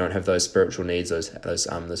 is if you don't have those spiritual needs,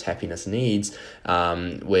 those happiness needs,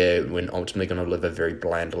 we're ultimately going to live a very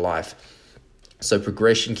bland life. So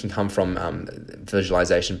progression can come from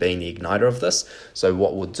visualization being the igniter of this. So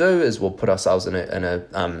what we'll do is we'll put ourselves in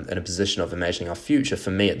a position of imagining our future. For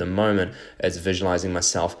me at the moment, it's visualizing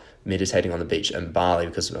myself meditating on the beach in Bali,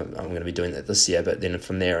 because I'm going to be doing that this year. But then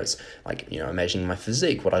from there, it's like, imagining my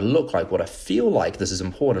physique, what I look like, what I feel like. This is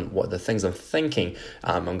important. What the things I'm thinking.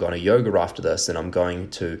 I'm going to yoga after this, and I'm going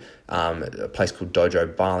to a place called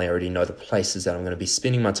Dojo Bali. I already know the places that I'm going to be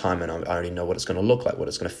spending my time in. I already know what it's going to look like, what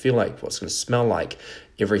it's going to feel like, what's going to smell like,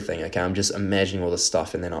 everything. Okay, I'm just imagining all this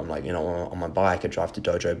stuff, and then I'm like, on my bike, I drive to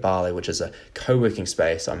Dojo Bali, which is a co-working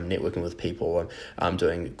space. I'm networking with people. I'm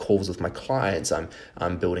doing calls with my clients.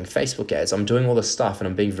 I'm building Facebook ads. I'm doing all this stuff, and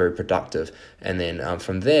I'm being very productive. And then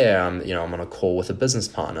from there, I'm on a call with a business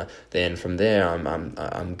partner. Then from there,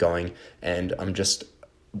 I'm going, and I'm just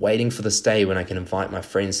waiting for this day when I can invite my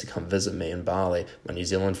friends to come visit me in Bali, my New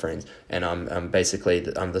Zealand friends. And I'm basically,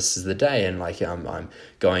 this is the day, and like I'm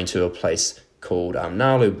going to a place called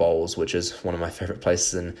Nalu Bowls, which is one of my favorite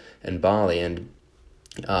places in Bali, and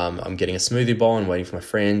I'm getting a smoothie bowl and waiting for my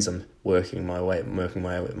friends. I'm working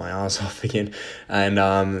my ass off again, and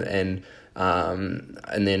then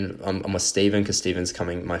I'm with Stephen, because Stephen's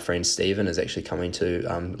coming. My friend Stephen is actually coming to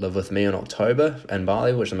live with me in October in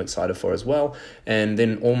Bali, which I'm excited for as well. And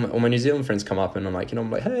then all my New Zealand friends come up, and I'm like,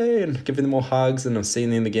 hey, and giving them all hugs, and I'm seeing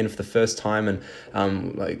them again for the first time, and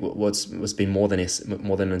like what's been more than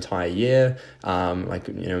an entire year,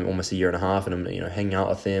 almost a year and a half, and I'm hanging out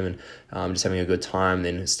with them, and just having a good time.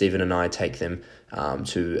 Then Stephen and I take them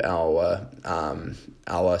to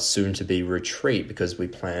our soon-to-be retreat, because we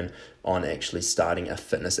plan on actually starting a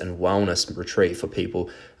fitness and wellness retreat for people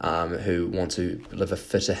who want to live a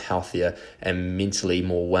fitter, healthier, and mentally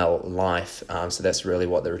more well life. So that's really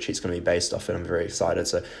what the retreat's going to be based off, and I'm very excited.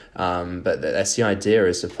 So, but that's the idea,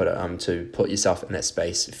 is to put yourself in that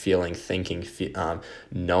space, feeling, thinking,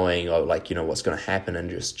 knowing, what's going to happen, and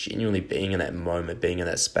just genuinely being in that moment, being in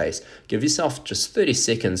that space. Give yourself just 30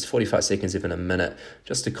 seconds, 45 seconds, even a minute,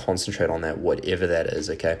 just to concentrate on that, whatever that is,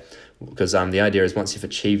 okay? Because the idea is, once you've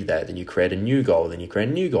achieved that, then you create a new goal, then you create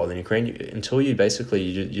a new goal, then you create until you basically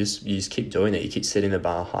you just keep doing that. You keep setting the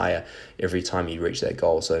bar higher every time you reach that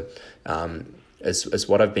goal. So it's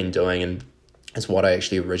what I've been doing, and it's what I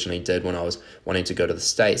actually originally did when I was wanting to go to the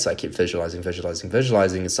States. I kept visualizing,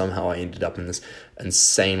 and somehow I ended up in this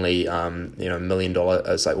insanely, $1 million,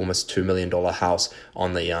 it's like almost $2 million house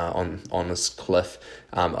on the on this cliff,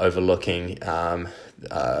 overlooking.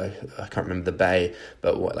 I can't remember the bay,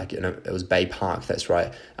 but it was Bay Park. That's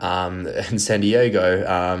right, in San Diego,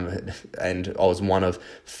 and I was one of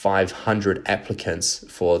 500 applicants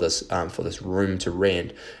for this room to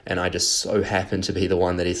rent, and I just so happened to be the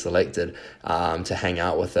one that he selected to hang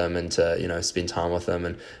out with him, and to spend time with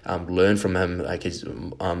him, and learn from him. Like, he's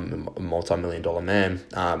a multi-million-dollar man.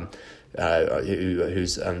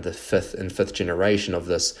 Who's the fifth generation of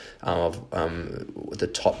this the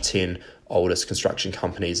top 10 oldest construction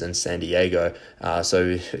companies in San Diego, so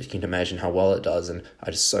you can imagine how well it does. And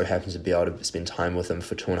I just so happened to be able to spend time with him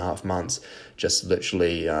for 2.5 months, just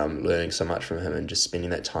literally learning so much from him, and just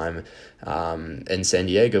spending that time in San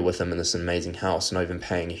Diego with him in this amazing house, not even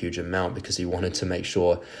paying a huge amount, because he wanted to make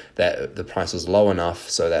sure that the price was low enough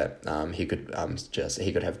so that he could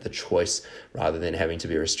have the choice, rather than having to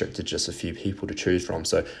be restricted just a few people to choose from.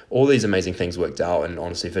 So all these amazing things worked out, and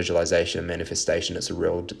honestly, visualization and manifestation, it's a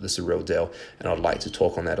real deal. And I'd like to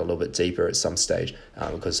talk on that a little bit deeper at some stage,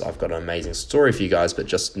 because I've got an amazing story for you guys, but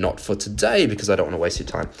just not for today, because I don't want to waste your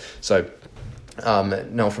time. So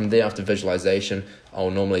now from there, after visualization, I'll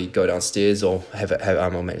normally go downstairs, or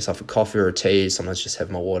I'll make myself a coffee or a tea, sometimes just have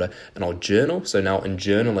my water, and I'll journal. So now in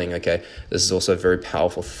journaling, okay, this is also a very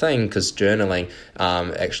powerful thing, because journaling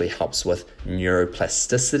actually helps with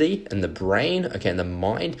neuroplasticity in the brain, okay, in the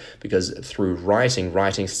mind, because through writing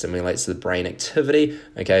stimulates the brain activity,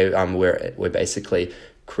 okay, we're basically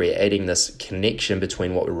creating this connection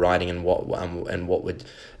between what we're writing and what would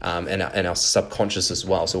and our subconscious as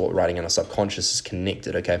well. So what we're writing in our subconscious is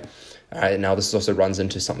connected, okay. All right, now this also runs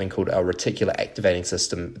into something called our reticular activating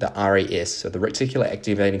system, the RAS. So the reticular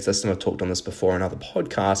activating system, I've talked on this before in other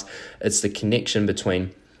podcasts. It's the connection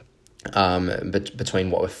between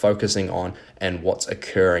what we're focusing on and what's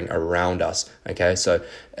occurring around us. Okay, so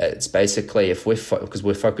it's basically, if because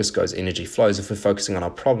where focus goes, energy flows. If we're focusing on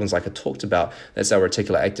our problems, like I talked about, that's our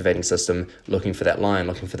reticular activating system looking for that lion,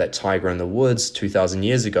 looking for that tiger in the woods 2,000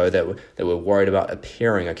 years ago that we're worried about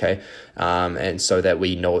appearing. Okay, and so that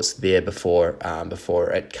we know it's there before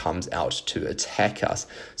it comes out to attack us.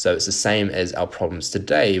 So it's the same as our problems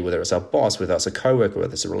today, whether it's our boss, whether it's a coworker,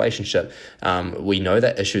 whether it's a relationship. We know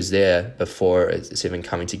that issue's there before it's even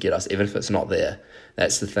coming to get us, even if it's not there.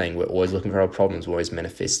 That's the thing. We're always looking for our problems. We're always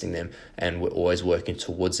manifesting manifesting them, and we're always working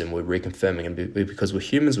towards them. We're reconfirming, and because we're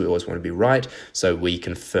humans, we always want to be right, so we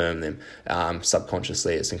confirm them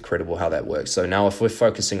subconsciously. It's incredible how that works. So now if we're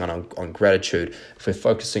focusing on gratitude, if we're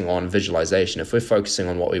focusing on visualization, if we're focusing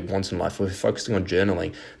on what we want in life, if we're focusing on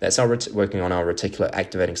journaling, that's working on our reticular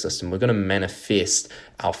activating system. We're going to manifest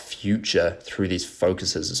our future through these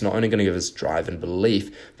focuses. It's not only going to give us drive and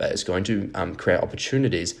belief, but it's going to create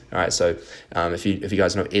opportunities. All right, so if you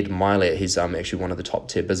guys know Ed Mylett, he's actually one of the top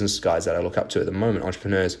tier business guys that I look up to at the moment,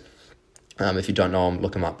 entrepreneurs. If you don't know him,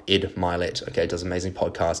 look him up, Ed Mylett. Okay, does amazing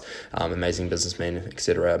podcast, amazing businessman,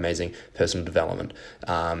 etc., amazing personal development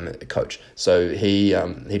coach. So he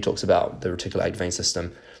talks about the reticular activating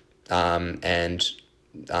system, and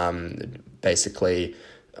basically,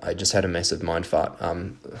 I just had a massive mind fart.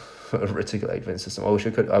 Reticular activating system. I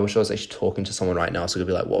wish I was actually talking to someone right now, so I could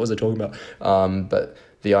be like, what was I talking about? But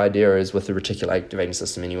the idea is with the reticular activating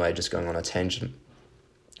system anyway, just going on a tangent.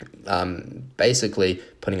 Basically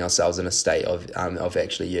putting ourselves in a state of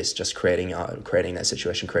actually, yes, just creating that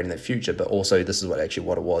situation, creating that future. But also, this is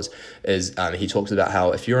what it was, is he talks about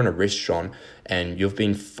how if you're in a restaurant and you've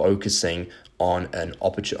been focusing on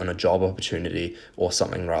a job opportunity or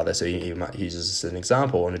something rather, so you might use this as an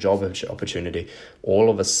example, on a job opportunity,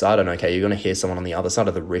 all of a sudden, okay, you're going to hear someone on the other side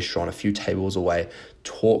of the restaurant, a few tables away,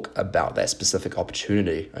 talk about that specific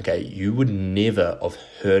opportunity. Okay, you would never have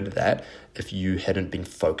heard that if you hadn't been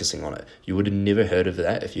focusing on it. You would have never heard of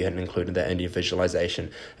that if you hadn't included that in your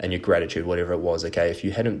visualization and your gratitude, whatever it was. Okay, if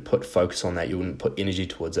you hadn't put focus on that, you wouldn't put energy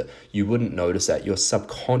towards it, you wouldn't notice that. Your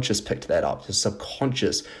subconscious picked that up. Your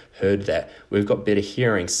subconscious heard that. We've got better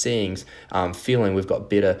hearing, seeing, feeling. We've got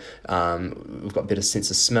better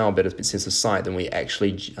sense of smell, better sense of sight than we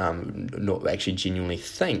actually genuinely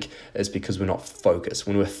think. It's because we're not focused.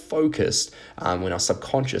 When we're focused, when our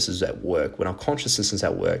subconscious is at work, when our consciousness is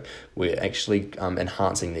at work, we're actually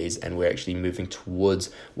enhancing these, and we're actually moving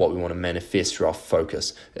towards what we want to manifest through our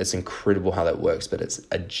focus. It's incredible how that works, but it's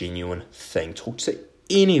a genuine thing. Talk to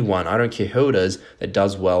anyone, I don't care who it is, that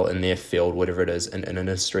does well in their field, whatever it is, in an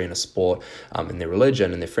industry, in a sport, in their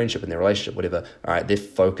religion, in their friendship, in their relationship, whatever. All right, they're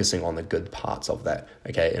focusing on the good parts of that,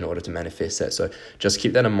 okay, in order to manifest that. So just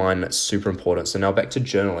keep that in mind. That's super important. So now back to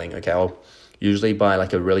journaling. Okay, I'll usually buy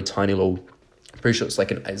like a really tiny little, pretty sure it's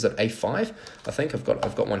like is it A5? I think I've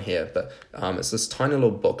got one here, but it's this tiny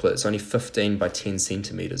little booklet. It's only 15 by 10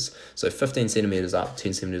 centimeters. So 15 centimeters up,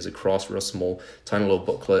 10 centimeters across, real small, tiny little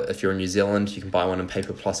booklet. If you're in New Zealand, you can buy one in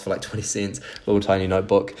Paper Plus for like 20 cents, little tiny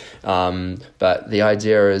notebook. But the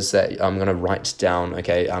idea is that I'm going to write down,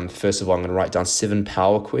 okay, first of all, I'm going to write down 7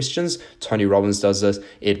 power questions. Tony Robbins does this,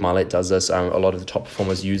 Ed Mylett does this. A lot of the top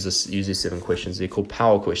performers use these 7 questions. They're called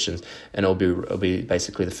power questions, and it'll be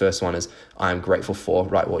basically, the first one is, I'm grateful for,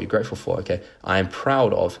 write what you're grateful for, okay? I am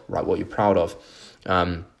proud of, write what you're proud of.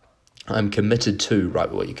 I'm committed to,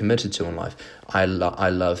 write what you're committed to in life. I love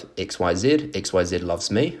XYZ, XYZ loves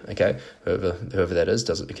me, okay? Whoever that is,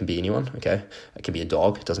 it can be anyone, okay? It can be a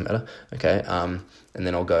dog, it doesn't matter, okay? And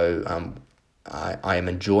then I'll go, I am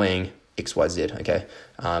enjoying XYZ, okay,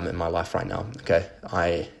 in my life right now, okay?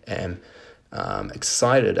 I am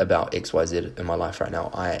excited about XYZ in my life right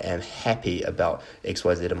now. I am happy about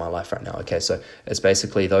XYZ in my life right now. Okay, so it's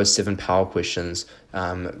basically those 7 power questions.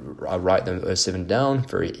 I write those 7 down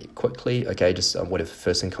very quickly. Okay, just whatever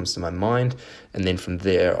first thing comes to my mind, and then from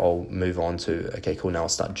there I'll move on to, okay, cool, now I'll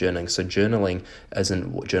start journaling. So journaling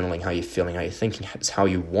isn't journaling how you're feeling, how you're thinking. It's how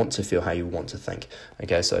you want to feel, how you want to think.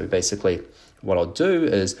 Okay, so basically what I'll do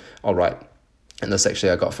is I'll write. And this actually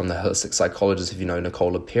I got from the holistic psychologist. If you know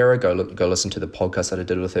Nicole LaPera, go listen to the podcast that I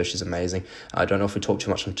did with her. She's amazing. I don't know if we talk too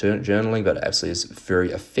much on journaling, but it absolutely is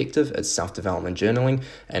very effective. It's self-development journaling.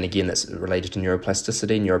 And again, that's related to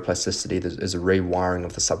neuroplasticity. Neuroplasticity is a rewiring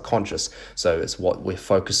of the subconscious. So it's what we're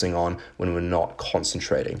focusing on when we're not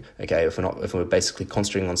concentrating. Okay, if we're basically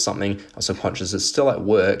concentrating on something, our subconscious is still at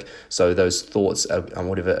work. So those thoughts are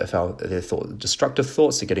they're destructive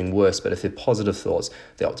thoughts, they're getting worse. But if they're positive thoughts,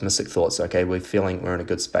 they're optimistic thoughts, okay, we're feeling we're in a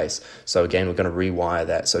good space. So again, we're going to rewire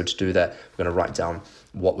that. So to do that, we're going to write down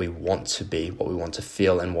what we want to be, what we want to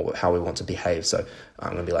feel, and how we want to behave. So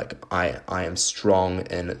I'm going to be like, I am strong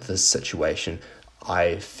in this situation.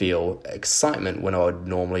 I feel excitement when I would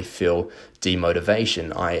normally feel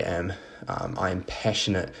demotivation. I am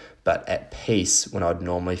passionate but at peace when I would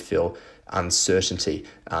normally feel uncertainty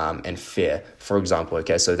and fear, for example.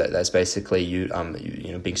 Okay, so that's basically you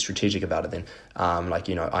being strategic about it. Then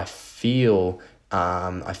I feel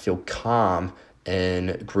calm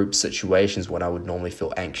in group situations when I would normally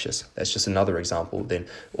feel anxious. That's just another example. Then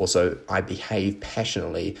also I behave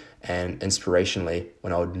passionately and inspirationally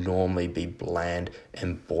when I would normally be bland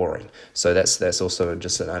and boring. So that's also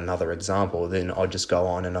just another example. Then I'll just go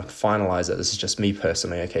on and I'll finalize it. This is just me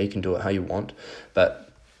personally, okay? You can do it how you want,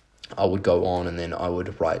 but I would go on and then I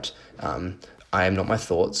would write, I am not my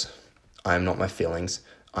thoughts, I am not my feelings,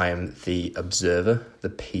 I am the observer, the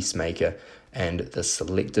peacemaker, and the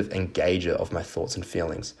selective engager of my thoughts and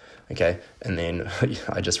feelings. Okay, and then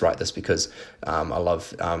I just write this because I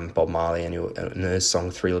love Bob Marley and his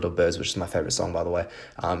song Three Little Birds, which is my favorite song, by the way.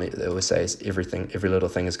 It always says every little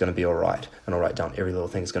thing is going to be all right, and I'll write down every little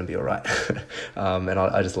thing is going to be all right. And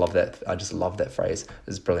I just love that. I just love that phrase.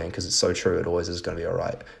 It's brilliant because it's so true. It always is going to be all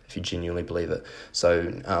right if you genuinely believe it. So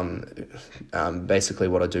basically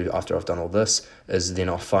what I do after I've done all this is then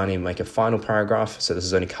I'll finally make a final paragraph. So this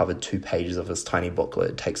has only covered 2 pages of this tiny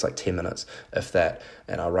booklet. It takes like 10 minutes, if that,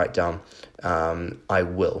 and I'll write down, I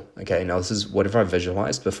will. Okay, now this is whatever I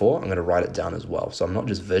visualized before, I'm going to write it down as well. So I'm not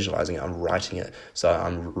just visualizing it, I'm writing it. So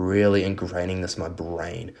I'm really ingraining this in my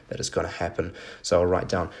brain that it's going to happen. So I'll write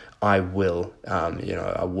down, I will,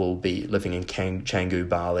 I will be living in Canggu,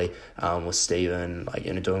 Bali, with Stephen,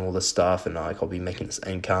 doing all this stuff, and I'll be making this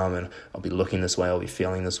income, and I'll be looking this way, I'll be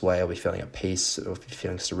feeling this way, I'll be feeling at peace, I'll be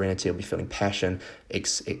feeling serenity, I'll be feeling passion,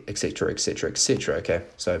 etc., etc., etc. Okay,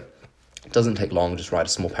 so it doesn't take long, just write a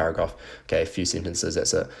small paragraph, okay, a few sentences,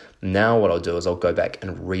 that's it. Now what I'll do is I'll go back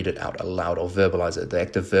and read it out aloud. I'll verbalize it. The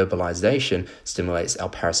act of verbalization stimulates our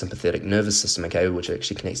parasympathetic nervous system, okay, which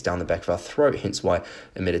actually connects down the back of our throat, hence why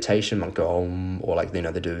in meditation, might go or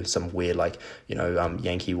they do some weird,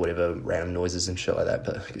 Yankee, whatever, random noises and shit like that,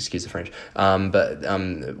 but excuse the French.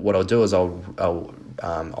 What I'll do is I'll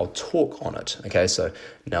talk on it, okay, so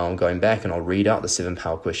now I'm going back and I'll read out the 7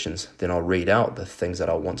 power questions, then I'll read out the things that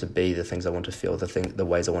I want to be, the things I want to feel, the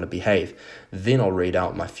ways I want to behave, then I'll read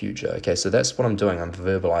out my future, okay, so that's what I'm doing, I'm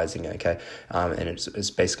verbalizing it, okay, and it's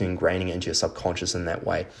basically ingraining it into your subconscious in that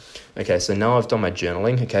way, okay, so now I've done my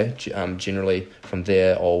journaling, okay, generally from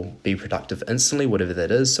there I'll be productive instantly, whatever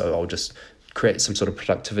that is, so I'll just create some sort of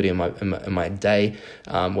productivity in my day,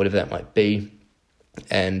 whatever that might be.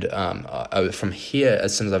 And from here,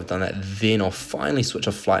 as soon as I've done that, then I'll finally switch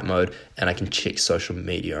off flight mode and I can check social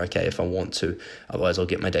media, okay, if I want to. Otherwise, I'll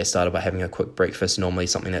get my day started by having a quick breakfast, normally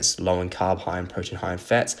something that's low in carb, high in protein, high in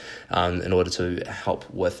fats, in order to help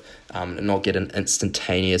with not get an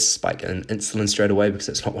instantaneous spike in insulin straight away, because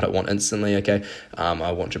that's not what I want instantly, okay.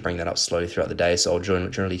 I want to bring that up slowly throughout the day, so I'll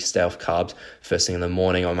generally stay off carbs first thing in the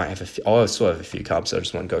morning. I might have I still have a few carbs, so I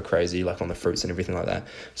just won't go crazy like on the fruits and everything like that.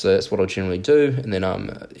 So that's what I'll generally do, and then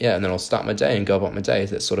and then I'll start my day and go about my day.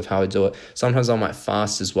 That's sort of how I do it. Sometimes I might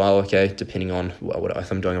fast as well, okay, depending on what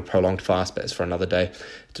if I'm doing a prolonged fast, but it's for another day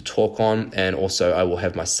to talk on. And also I will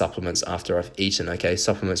have my supplements after I've eaten, okay,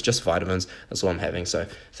 supplements, just vitamins, that's all I'm having. So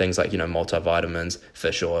things like, multivitamins,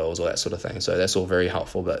 fish oils, all that sort of thing. So that's all very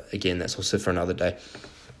helpful, but again, that's also for another day.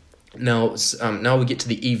 Now we get to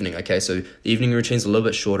the evening, okay, so the evening routine is a little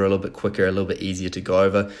bit shorter, a little bit quicker, a little bit easier to go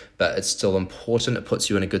over, but it's still important. It puts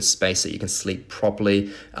you in a good space that you can sleep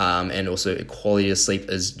properly, and also quality of sleep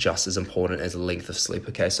is just as important as length of sleep,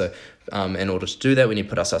 okay, so in order to do that, we need to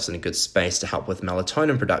put ourselves in a good space to help with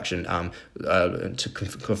melatonin production,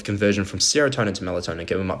 conversion from serotonin to melatonin,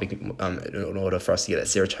 okay, we might be, in order for us to get that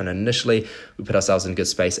serotonin initially, we put ourselves in a good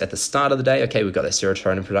space at the start of the day, okay, we've got that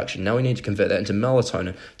serotonin production, now we need to convert that into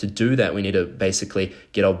melatonin. To do that, we need to basically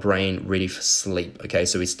get our brain ready for sleep, okay,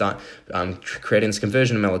 so we start creating this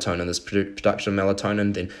conversion of melatonin, this production of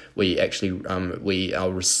melatonin, then we actually,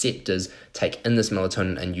 our receptors take in this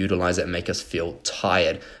melatonin and utilize it and make us feel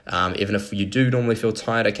tired. Even if you do normally feel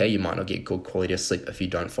tired, okay, you might not get good quality of sleep if you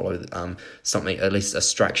don't follow something, at least a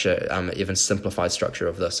structure, even simplified structure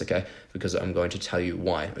of this, okay, because I'm going to tell you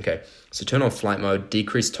why, okay. So turn on flight mode,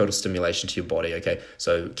 decrease total stimulation to your body, okay.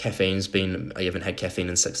 So you haven't had caffeine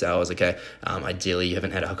in 6 hours, okay. Ideally, you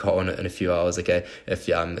haven't had alcohol in a few hours, okay. If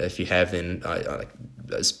you have, then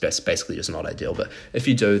it's basically just not ideal. But if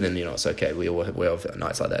you do, then it's okay. We all have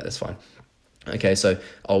nights like that. That's fine. Okay, so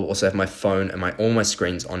I'll also have my phone and all my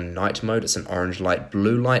screens on night mode. It's an orange light.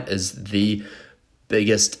 Blue light is the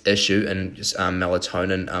biggest issue in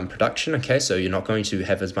melatonin production, okay, so you're not going to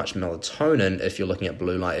have as much melatonin if you're looking at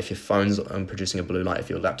blue light. If your phone's producing a blue light, if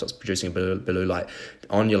your laptop's producing a blue light,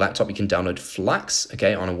 on your laptop you can download Flux,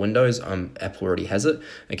 okay, on a Windows, Apple already has it,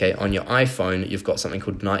 okay, on your iPhone you've got something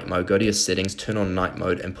called night mode. Go to your settings, turn on night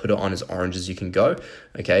mode and put it on as orange as you can go,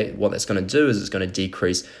 okay. What that's going to do is it's going to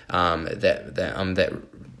decrease that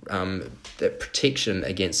that protection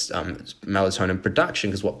against melatonin production,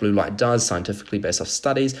 because what blue light does, scientifically based off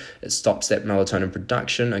studies, it stops that melatonin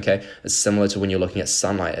production, okay? It's similar to when you're looking at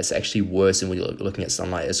sunlight. It's actually worse than when you're looking at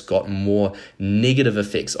sunlight. It's got more negative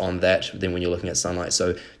effects on that than when you're looking at sunlight.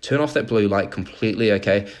 So turn off that blue light completely,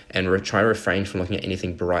 okay? And try to refrain from looking at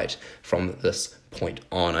anything bright from this point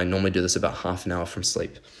on. I normally do this about half an hour from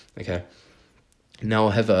sleep, okay? Now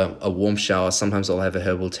I'll have a warm shower. Sometimes I'll have a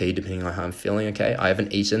herbal tea depending on how I'm feeling, okay? I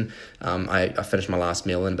haven't eaten. I finished my last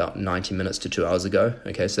meal in about 90 minutes to 2 hours ago,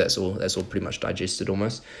 okay? So that's all pretty much digested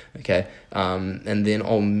almost, okay? And then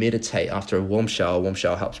I'll meditate after a warm shower. Warm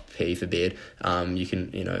shower helps prepare you for bed. You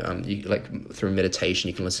can, you like through meditation,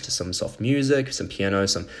 you can listen to some soft music, some piano,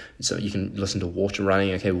 so you can listen to water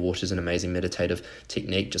running, okay? Water is an amazing meditative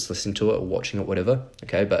technique, just listening to it or watching it, whatever,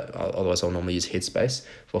 okay? But otherwise I'll normally use Headspace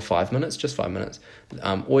for 5 minutes, just 5 minutes.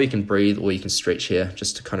 Or you can breathe, or you can stretch here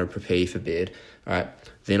just to kind of prepare you for bed. All right.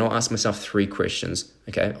 Then I'll ask myself 3 questions.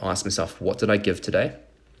 Okay. I'll ask myself, what did I give today?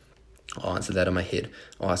 I'll answer that in my head.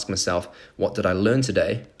 I'll ask myself, what did I learn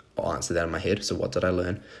today? I'll answer that in my head. So what did I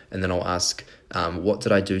learn? And then I'll ask, what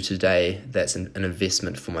did I do today that's an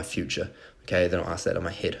investment for my future? Okay. Then I'll ask that in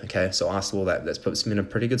my head. Okay. So I'll ask all that. That puts me in a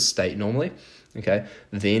pretty good state normally. Okay,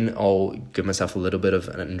 then I'll give myself a little bit of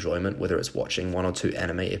an enjoyment, whether it's watching 1 or 2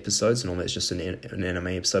 anime episodes. Normally it's just an anime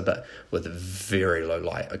episode, but with very low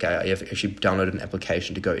light. Okay, I have actually downloaded an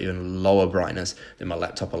application to go even lower brightness than my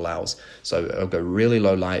laptop allows. So I'll go really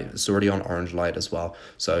low light. It's already on orange light as well,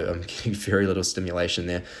 so I'm getting very little stimulation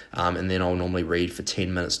there. And then I'll normally read for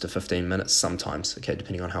 10 minutes to 15 minutes sometimes, okay,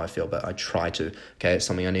 depending on how I feel, but I try to. Okay, it's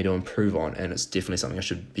something I need to improve on, and it's definitely something I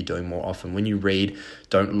should be doing more often. When you read,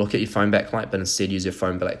 don't look at your phone backlight, but instead use your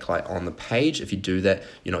phone backlight on the page. If you do that,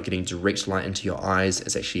 you're not getting direct light into your eyes.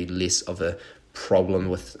 It's actually less of a problem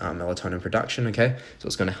with melatonin production, okay? So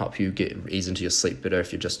it's going to help you ease into your sleep better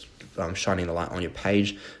if you're just shining the light on your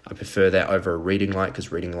page. I prefer that over a reading light,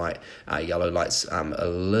 because reading light, yellow light's a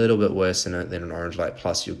little bit worse than an orange light.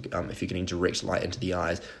 Plus, if you're getting direct light into the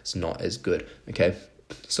eyes, it's not as good, okay?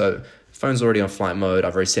 So phone's already on flight mode.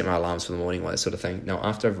 I've already set my alarms for the morning, like that sort of thing. Now,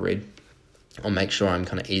 after I've read, I'll make sure I'm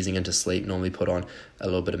kind of easing into sleep. Normally put on a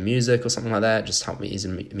little bit of music or something like that, just help me ease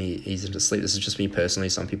into sleep. This is just me personally.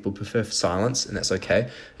 Some people prefer silence, and that's okay.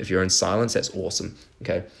 If you're in silence, that's awesome.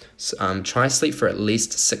 Okay, so, try sleep for at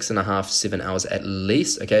least 6.5 to 7 hours at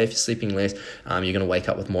least. Okay, if you're sleeping less, you're going to wake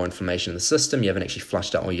up with more inflammation in the system. You haven't actually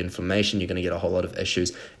flushed out all your inflammation. You're going to get a whole lot of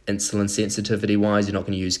issues insulin sensitivity wise. You're not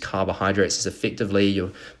going to use carbohydrates as effectively.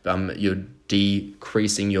 You're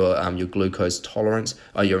decreasing your glucose tolerance.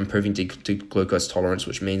 You're improving glucose tolerance,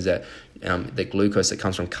 which means that the glucose that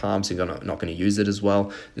comes from carbs, you're not going to use it as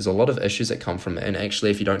well. There's a lot of issues that come from it, and actually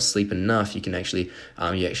if you don't sleep enough, you can actually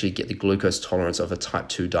get the glucose tolerance of a type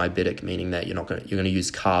 2 diabetic, meaning that you're going to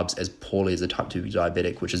use carbs as poorly as a type 2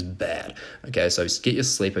 diabetic, which is bad. Okay, so just get your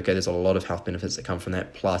sleep. Okay, there's a lot of health benefits that come from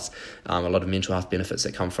that, plus a lot of mental health benefits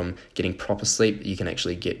that come from getting proper sleep. You can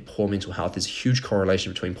actually get poor mental health. There's a huge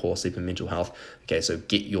correlation between poor sleep and mental health. Okay, so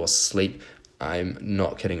get your sleep. I'm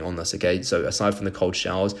not kidding on this, okay? So aside from the cold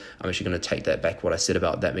showers, I'm actually going to take that back, what I said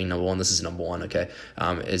about that being number one. This is number one, okay?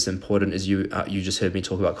 As important as you just heard me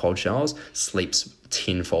talk about cold showers, sleep's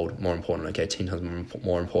tenfold more important, okay? 10 times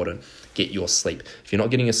more important. Get your sleep. If you're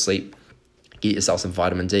not getting your sleep, get yourself some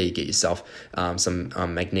vitamin D, get yourself some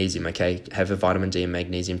magnesium, okay? Have a vitamin D and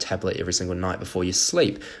magnesium tablet every single night before you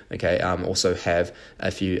sleep, okay? Also have,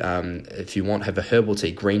 if you want, have a herbal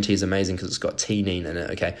tea. Green tea is amazing because it's got theanine in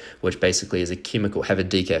it, okay? Which basically is a chemical. Have a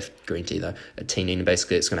decaf green tea though. A theanine,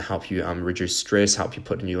 basically it's going to help you reduce stress, help you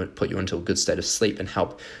put you into a good state of sleep, and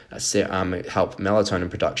help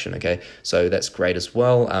melatonin production, okay? So that's great as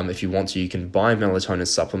well. If you want to, you can buy melatonin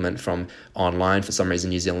supplement from online. For some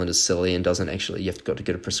reason, New Zealand is silly and doesn't actually, you have to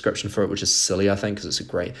get a prescription for it, which is silly, I think, because it's a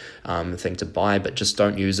great thing to buy, but just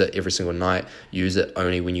don't use it every single night. Use it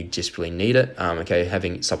only when you desperately need it. Okay,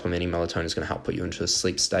 supplementing melatonin is going to help put you into a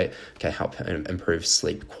sleep state, okay, help improve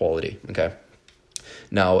sleep quality, okay.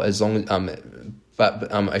 Now, as long as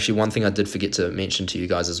But actually, one thing I did forget to mention to you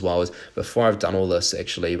guys as well is before I've done all this,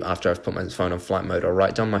 actually, after I've put my phone on flight mode, I'll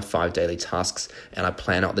write down my 5 daily tasks and I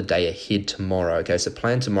plan out the day ahead tomorrow. Okay, so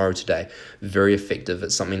plan tomorrow today. Very effective.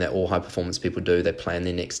 It's something that all high performance people do. They plan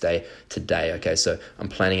their next day today. Okay, so I'm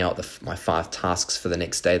planning out my 5 tasks for the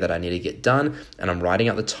next day that I need to get done, and I'm writing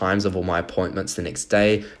out the times of all my appointments the next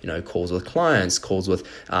day. Calls with clients, calls with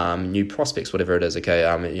new prospects, whatever it is.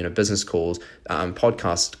 Okay, business calls,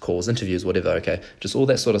 podcast calls, interviews, whatever. Okay. okay? Just all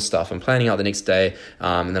that sort of stuff. I'm planning out the next day,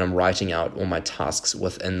 and then I'm writing out all my tasks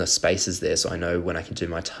within the spaces there, so I know when I can do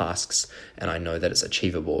my tasks, and I know that it's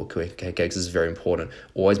achievable, okay? Because this is very important.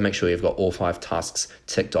 Always make sure you've got all 5 tasks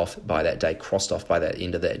ticked off by that day, crossed off by that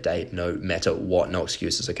end of that day, no matter what, no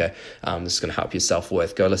excuses, okay? This is going to help your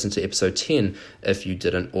self-worth. Go listen to episode 10 if you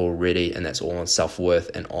didn't already, and that's all on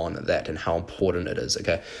self-worth and on that and how important it is,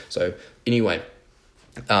 okay? So anyway,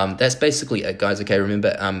 that's basically it, guys. Okay,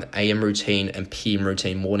 remember, AM routine and PM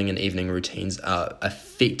routine, morning and evening routines are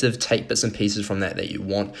effective. Take bits and pieces from that you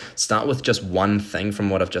want. Start with just one thing from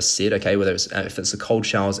what I've just said, okay, whether it's if it's the cold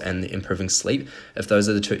showers and the improving sleep, if those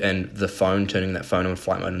are the two, and the phone, turning that phone on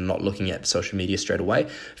flight mode and not looking at social media straight away.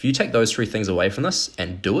 If you take those 3 things away from this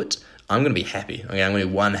and do it, I'm going to be happy. Okay, I'm going to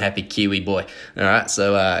be one happy Kiwi boy. All right,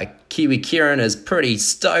 so Kiwi Kieran is pretty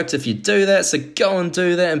stoked if you do that, so go and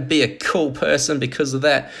do that and be a cool person because of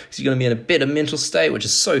that, because you're going to be in a better mental state, which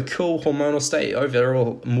is so cool, hormonal state,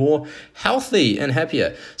 overall more healthy and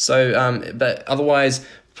happier. So, but otherwise,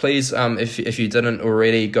 please, if you didn't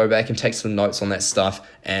already, go back and take some notes on that stuff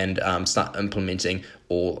and start implementing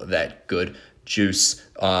all that good juice,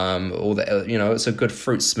 all that, it's a good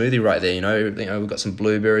fruit smoothie right there. We've got some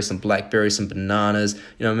blueberries, some blackberries, some bananas,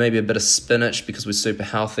 maybe a bit of spinach because we're super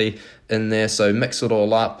healthy in there. So mix it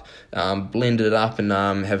all up, blend it up, and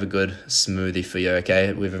have a good smoothie for you.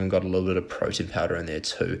 Okay, we've even got a little bit of protein powder in there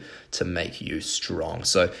too to make you strong.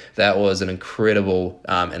 So that was an incredible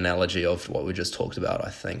analogy of what we just talked about.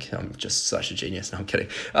 I think I'm just such a genius. No, I'm kidding.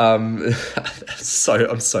 I'm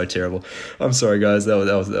so terrible. I'm sorry, guys. That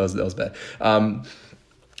was bad.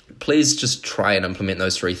 Please just try and implement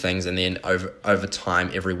those 3 things, and then over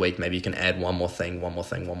time, every week, maybe you can add one more thing,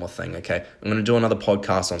 okay? I'm going to do another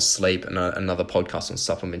podcast on sleep, and another podcast on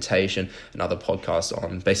supplementation, another podcast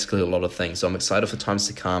on basically a lot of things. So I'm excited for times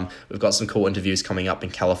to come. We've got some cool interviews coming up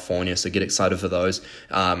in California, so get excited for those.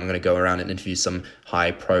 I'm going to go around and interview some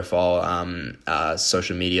high-profile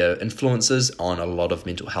social media influencers on a lot of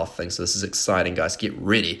mental health things. So this is exciting, guys. Get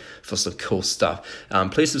ready for some cool stuff.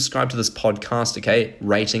 Please subscribe to this podcast, okay?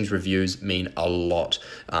 Ratings, reviews mean a lot.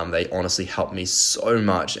 They honestly help me so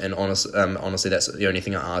much, and honestly, that's the only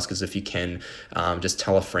thing I ask is if you can just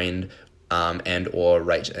tell a friend and or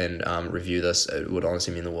rate and review this. It would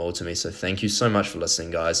honestly mean the world to me. So thank you so much for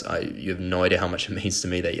listening, guys. You have no idea how much it means to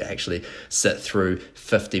me that you actually sit through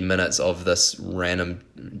 50 minutes of this random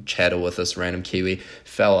chatter with this random Kiwi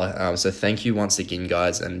fella. So thank you once again,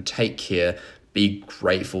 guys, and take care. Be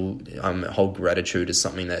grateful. Whole gratitude is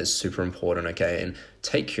something that is super important. Okay, and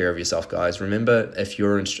take care of yourself, guys. Remember, if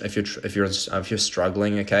you're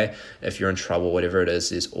struggling, okay, if you're in trouble, whatever it is,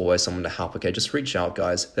 there's always someone to help. Okay, just reach out,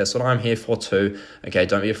 guys. That's what I'm here for too. Okay,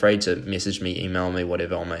 don't be afraid to message me, email me,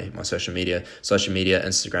 whatever on my social media,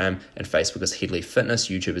 Instagram and Facebook is Headley Fitness.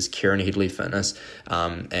 YouTube is Kieran Headley Fitness,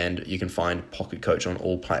 and you can find Pocket Coach on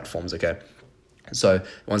all platforms. Okay. So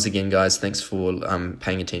once again, guys, thanks for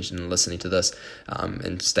paying attention and listening to this,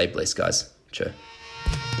 and stay blessed, guys. Cheers.